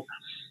field,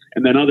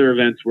 and then other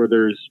events where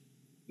there's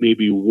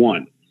maybe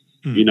one,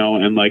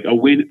 and like a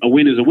win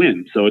is a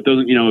win. So it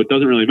doesn't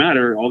really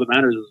matter. All that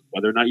matters is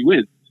whether or not you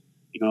win.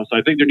 So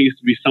I think there needs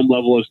to be some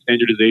level of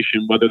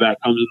standardization, whether that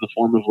comes in the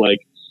form of like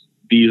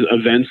these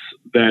events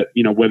that,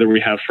 whether we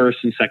have first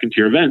and second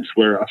tier events,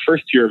 where a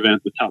first tier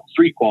event, the top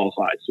 3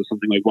 qualifies. So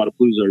something like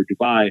Wodapalooza or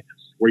Dubai,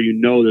 where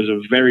there's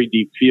a very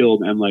deep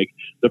field, and like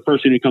the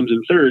person who comes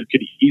in third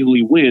could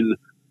easily win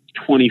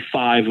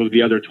 25 of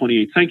the other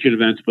 28 sanctioned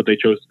events, but they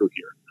chose to go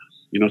here.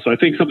 So I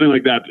think something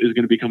like that is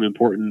going to become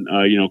important,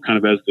 kind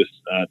of as this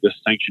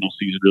sanctional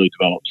season really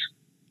develops.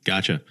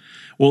 Gotcha.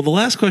 Well, the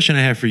last question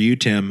I have for you,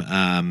 Tim,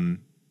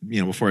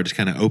 before I just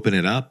kind of open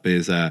it up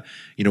is,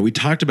 we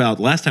talked about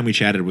last time we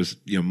chatted was,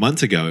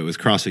 months ago, it was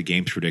CrossFit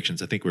Games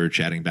predictions. I think we were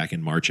chatting back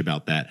in March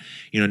about that.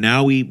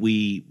 Now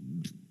we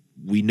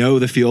know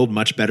the field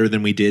much better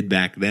than we did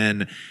back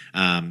then.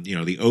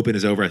 The Open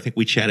is over. I think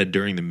we chatted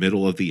during the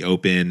middle of the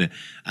Open.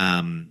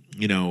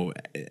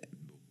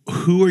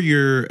 Who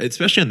are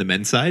especially on the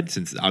men's side,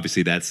 since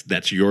obviously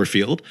that's your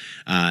field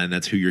and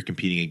that's who you're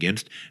competing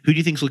against. Who do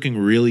you think is looking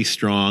really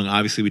strong?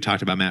 Obviously, we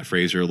talked about Matt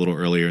Fraser a little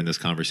earlier in this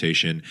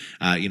conversation.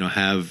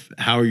 How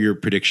are your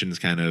predictions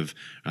kind of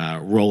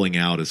rolling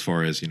out as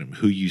far as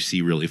who you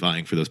see really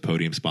vying for those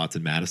podium spots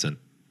in Madison?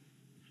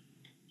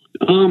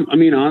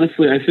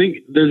 Honestly, I think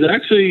there's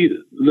actually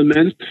the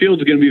men's field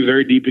is going to be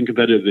very deep and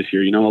competitive this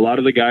year. A lot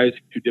of the guys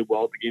who did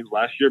well at the games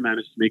last year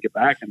managed to make it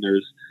back, and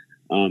there's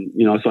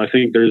so I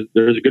think there's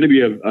going to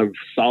be a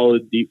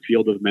solid, deep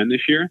field of men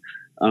this year.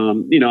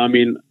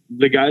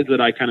 The guys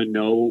that I kind of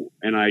know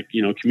and I,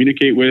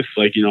 communicate with,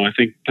 like, I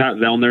think Pat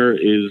Vellner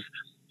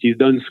he's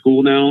done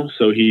school now.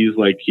 So he's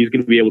going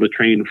to be able to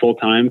train full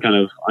time, kind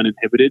of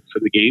uninhibited for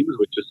the games,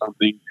 which is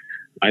something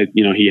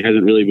he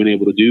hasn't really been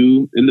able to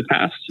do in the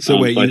past.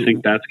 So I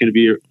think that's going to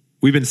be,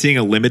 we've been seeing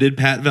a limited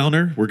Pat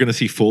Vellner. We're going to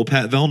see full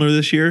Pat Vellner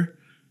this year.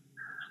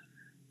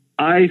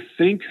 I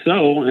think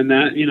so, and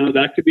that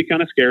that could be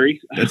kind of scary.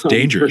 That's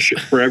dangerous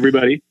for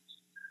everybody.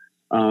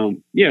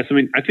 Yes,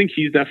 I think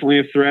he's definitely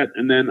a threat.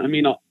 And then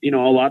a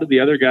lot of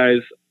the other guys.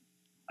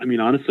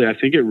 Honestly, I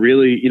think it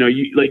really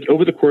you like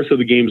over the course of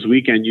the games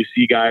weekend, you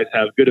see guys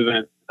have good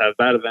events, have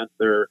bad events.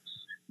 There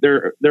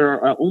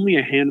are only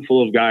a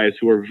handful of guys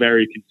who are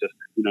very consistent.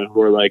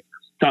 Who are like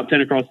top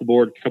 10 across the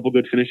board, a couple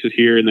good finishes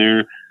here and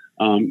there.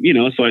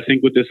 So I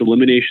think with this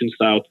elimination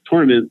style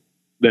tournament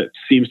that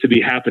seems to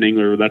be happening,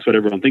 or that's what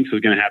everyone thinks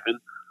is going to happen.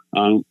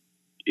 A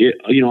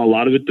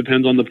lot of it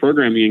depends on the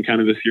programming and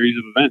kind of a series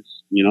of events.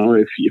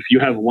 If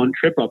you have one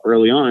trip up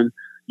early on,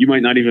 you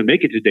might not even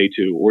make it to day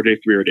 2 or day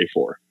 3 or day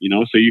 4.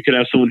 So you could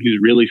have someone who's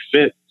really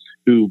fit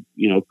who,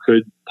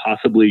 could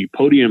possibly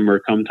podium or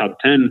come top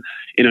 10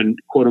 in a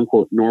quote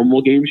unquote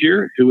normal games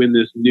year, who in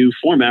this new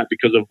format,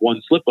 because of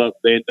one slip up,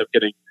 they end up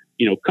getting,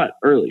 cut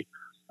early.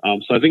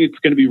 So I think it's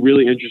going to be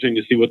really interesting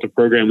to see what the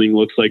programming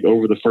looks like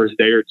over the first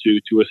day or two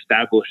to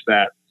establish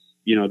that,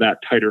 that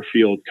tighter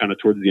field kind of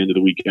towards the end of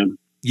the weekend.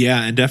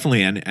 Yeah, and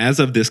definitely. And as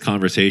of this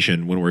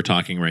conversation, when we're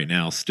talking right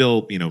now,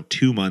 still,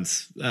 2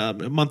 months, a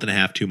month and a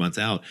half, 2 months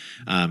out,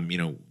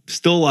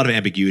 still a lot of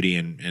ambiguity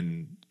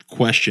and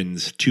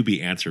questions to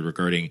be answered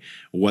regarding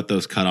what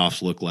those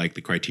cutoffs look like,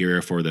 the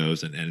criteria for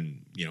those,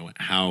 and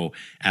how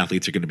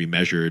athletes are going to be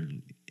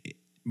measured,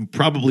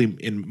 probably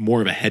in more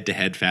of a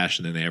head-to-head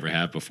fashion than they ever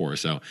have before.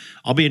 So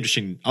I'll be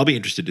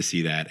interested to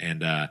see that.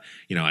 And,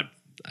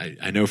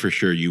 I know for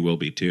sure you will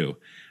be too.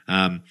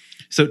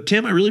 So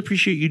Tim, I really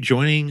appreciate you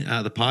joining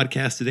the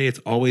podcast today. It's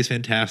always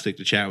fantastic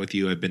to chat with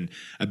you. I've been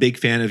a big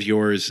fan of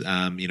yours,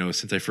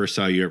 since I first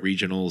saw you at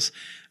regionals.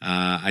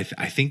 I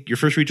think your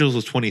first regionals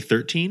was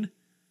 2013.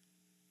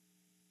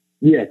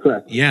 Yeah,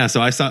 correct. Yeah, so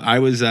I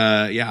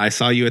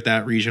saw you at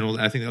that regional.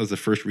 I think that was the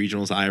first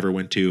regionals I ever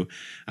went to.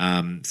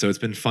 So it's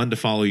been fun to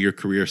follow your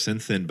career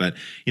since then. But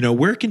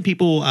where can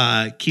people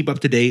keep up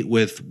to date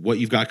with what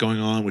you've got going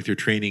on with your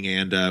training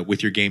and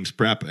with your games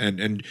prep?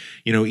 And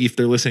if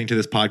they're listening to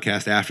this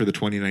podcast after the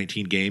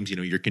 2019 games,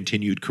 your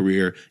continued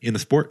career in the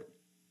sport.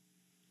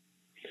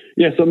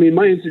 Yeah, so my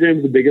Instagram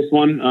is the biggest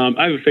one.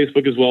 I have a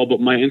Facebook as well, but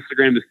my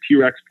Instagram is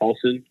T-Rex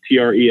Paulson,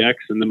 T-R-E-X,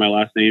 and then my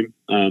last name.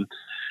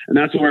 And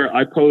that's where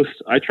I post.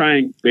 I try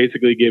and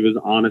basically give as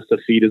honest a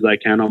feed as I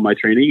can on my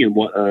training and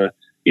what a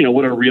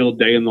real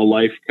day in the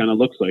life kind of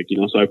looks like.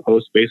 So I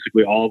post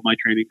basically all of my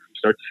training from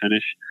start to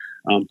finish,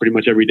 pretty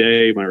much every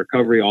day, my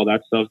recovery, all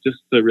that stuff, just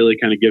to really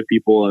kind of give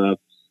people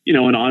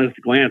an honest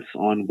glance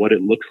on what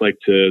it looks like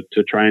to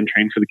try and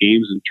train for the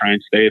games and try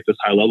and stay at this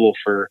high level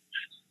for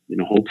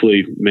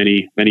hopefully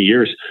many, many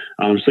years.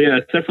 So yeah,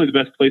 it's definitely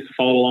the best place to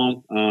follow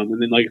along.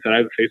 And then, like I said, I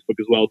have a Facebook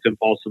as well, Tim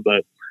Paulson,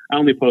 but I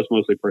only post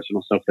mostly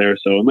personal stuff there.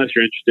 So unless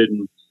you're interested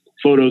in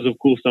photos of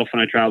cool stuff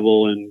when I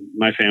travel and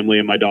my family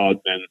and my dog,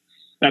 then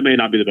that may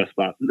not be the best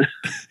spot.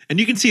 And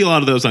you can see a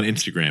lot of those on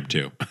Instagram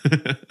too.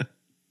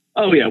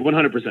 Oh yeah,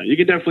 100%. You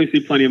can definitely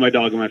see plenty of my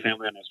dog and my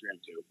family on Instagram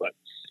too, but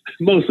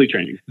mostly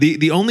training.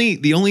 The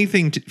only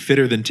thing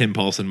fitter than Tim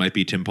Paulson might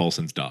be Tim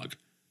Paulson's dog.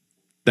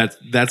 That's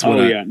what.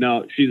 Oh yeah,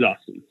 no, she's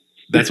awesome.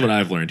 That's what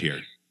I've learned here.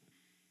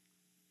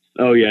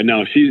 Oh yeah,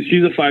 no,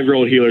 she's a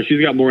 5-year-old healer.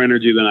 She's got more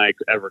energy than I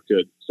ever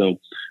could. So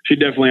she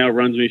definitely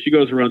outruns me. She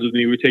goes and runs with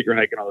me. We take her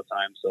hiking all the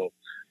time. So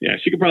Yeah,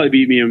 she could probably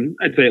beat me in,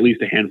 I'd say, at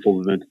least a handful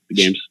of events at the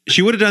games.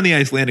 She would have done the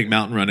Icelandic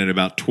mountain run in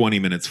about 20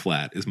 minutes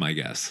flat, is my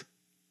guess.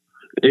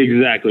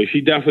 Exactly. She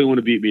definitely want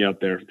to beat me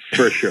up there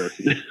for sure.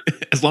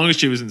 As long as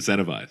she was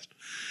incentivized.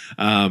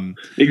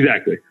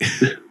 Exactly.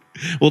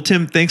 Well,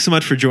 Tim, thanks so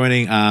much for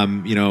joining.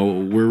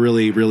 We're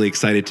really, really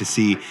excited to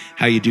see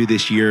how you do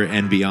this year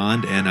and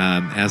beyond. And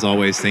as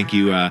always, thank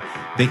you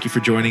for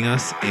joining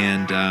us,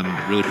 and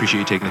really appreciate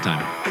you taking the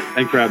time.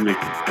 Thanks for having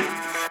me.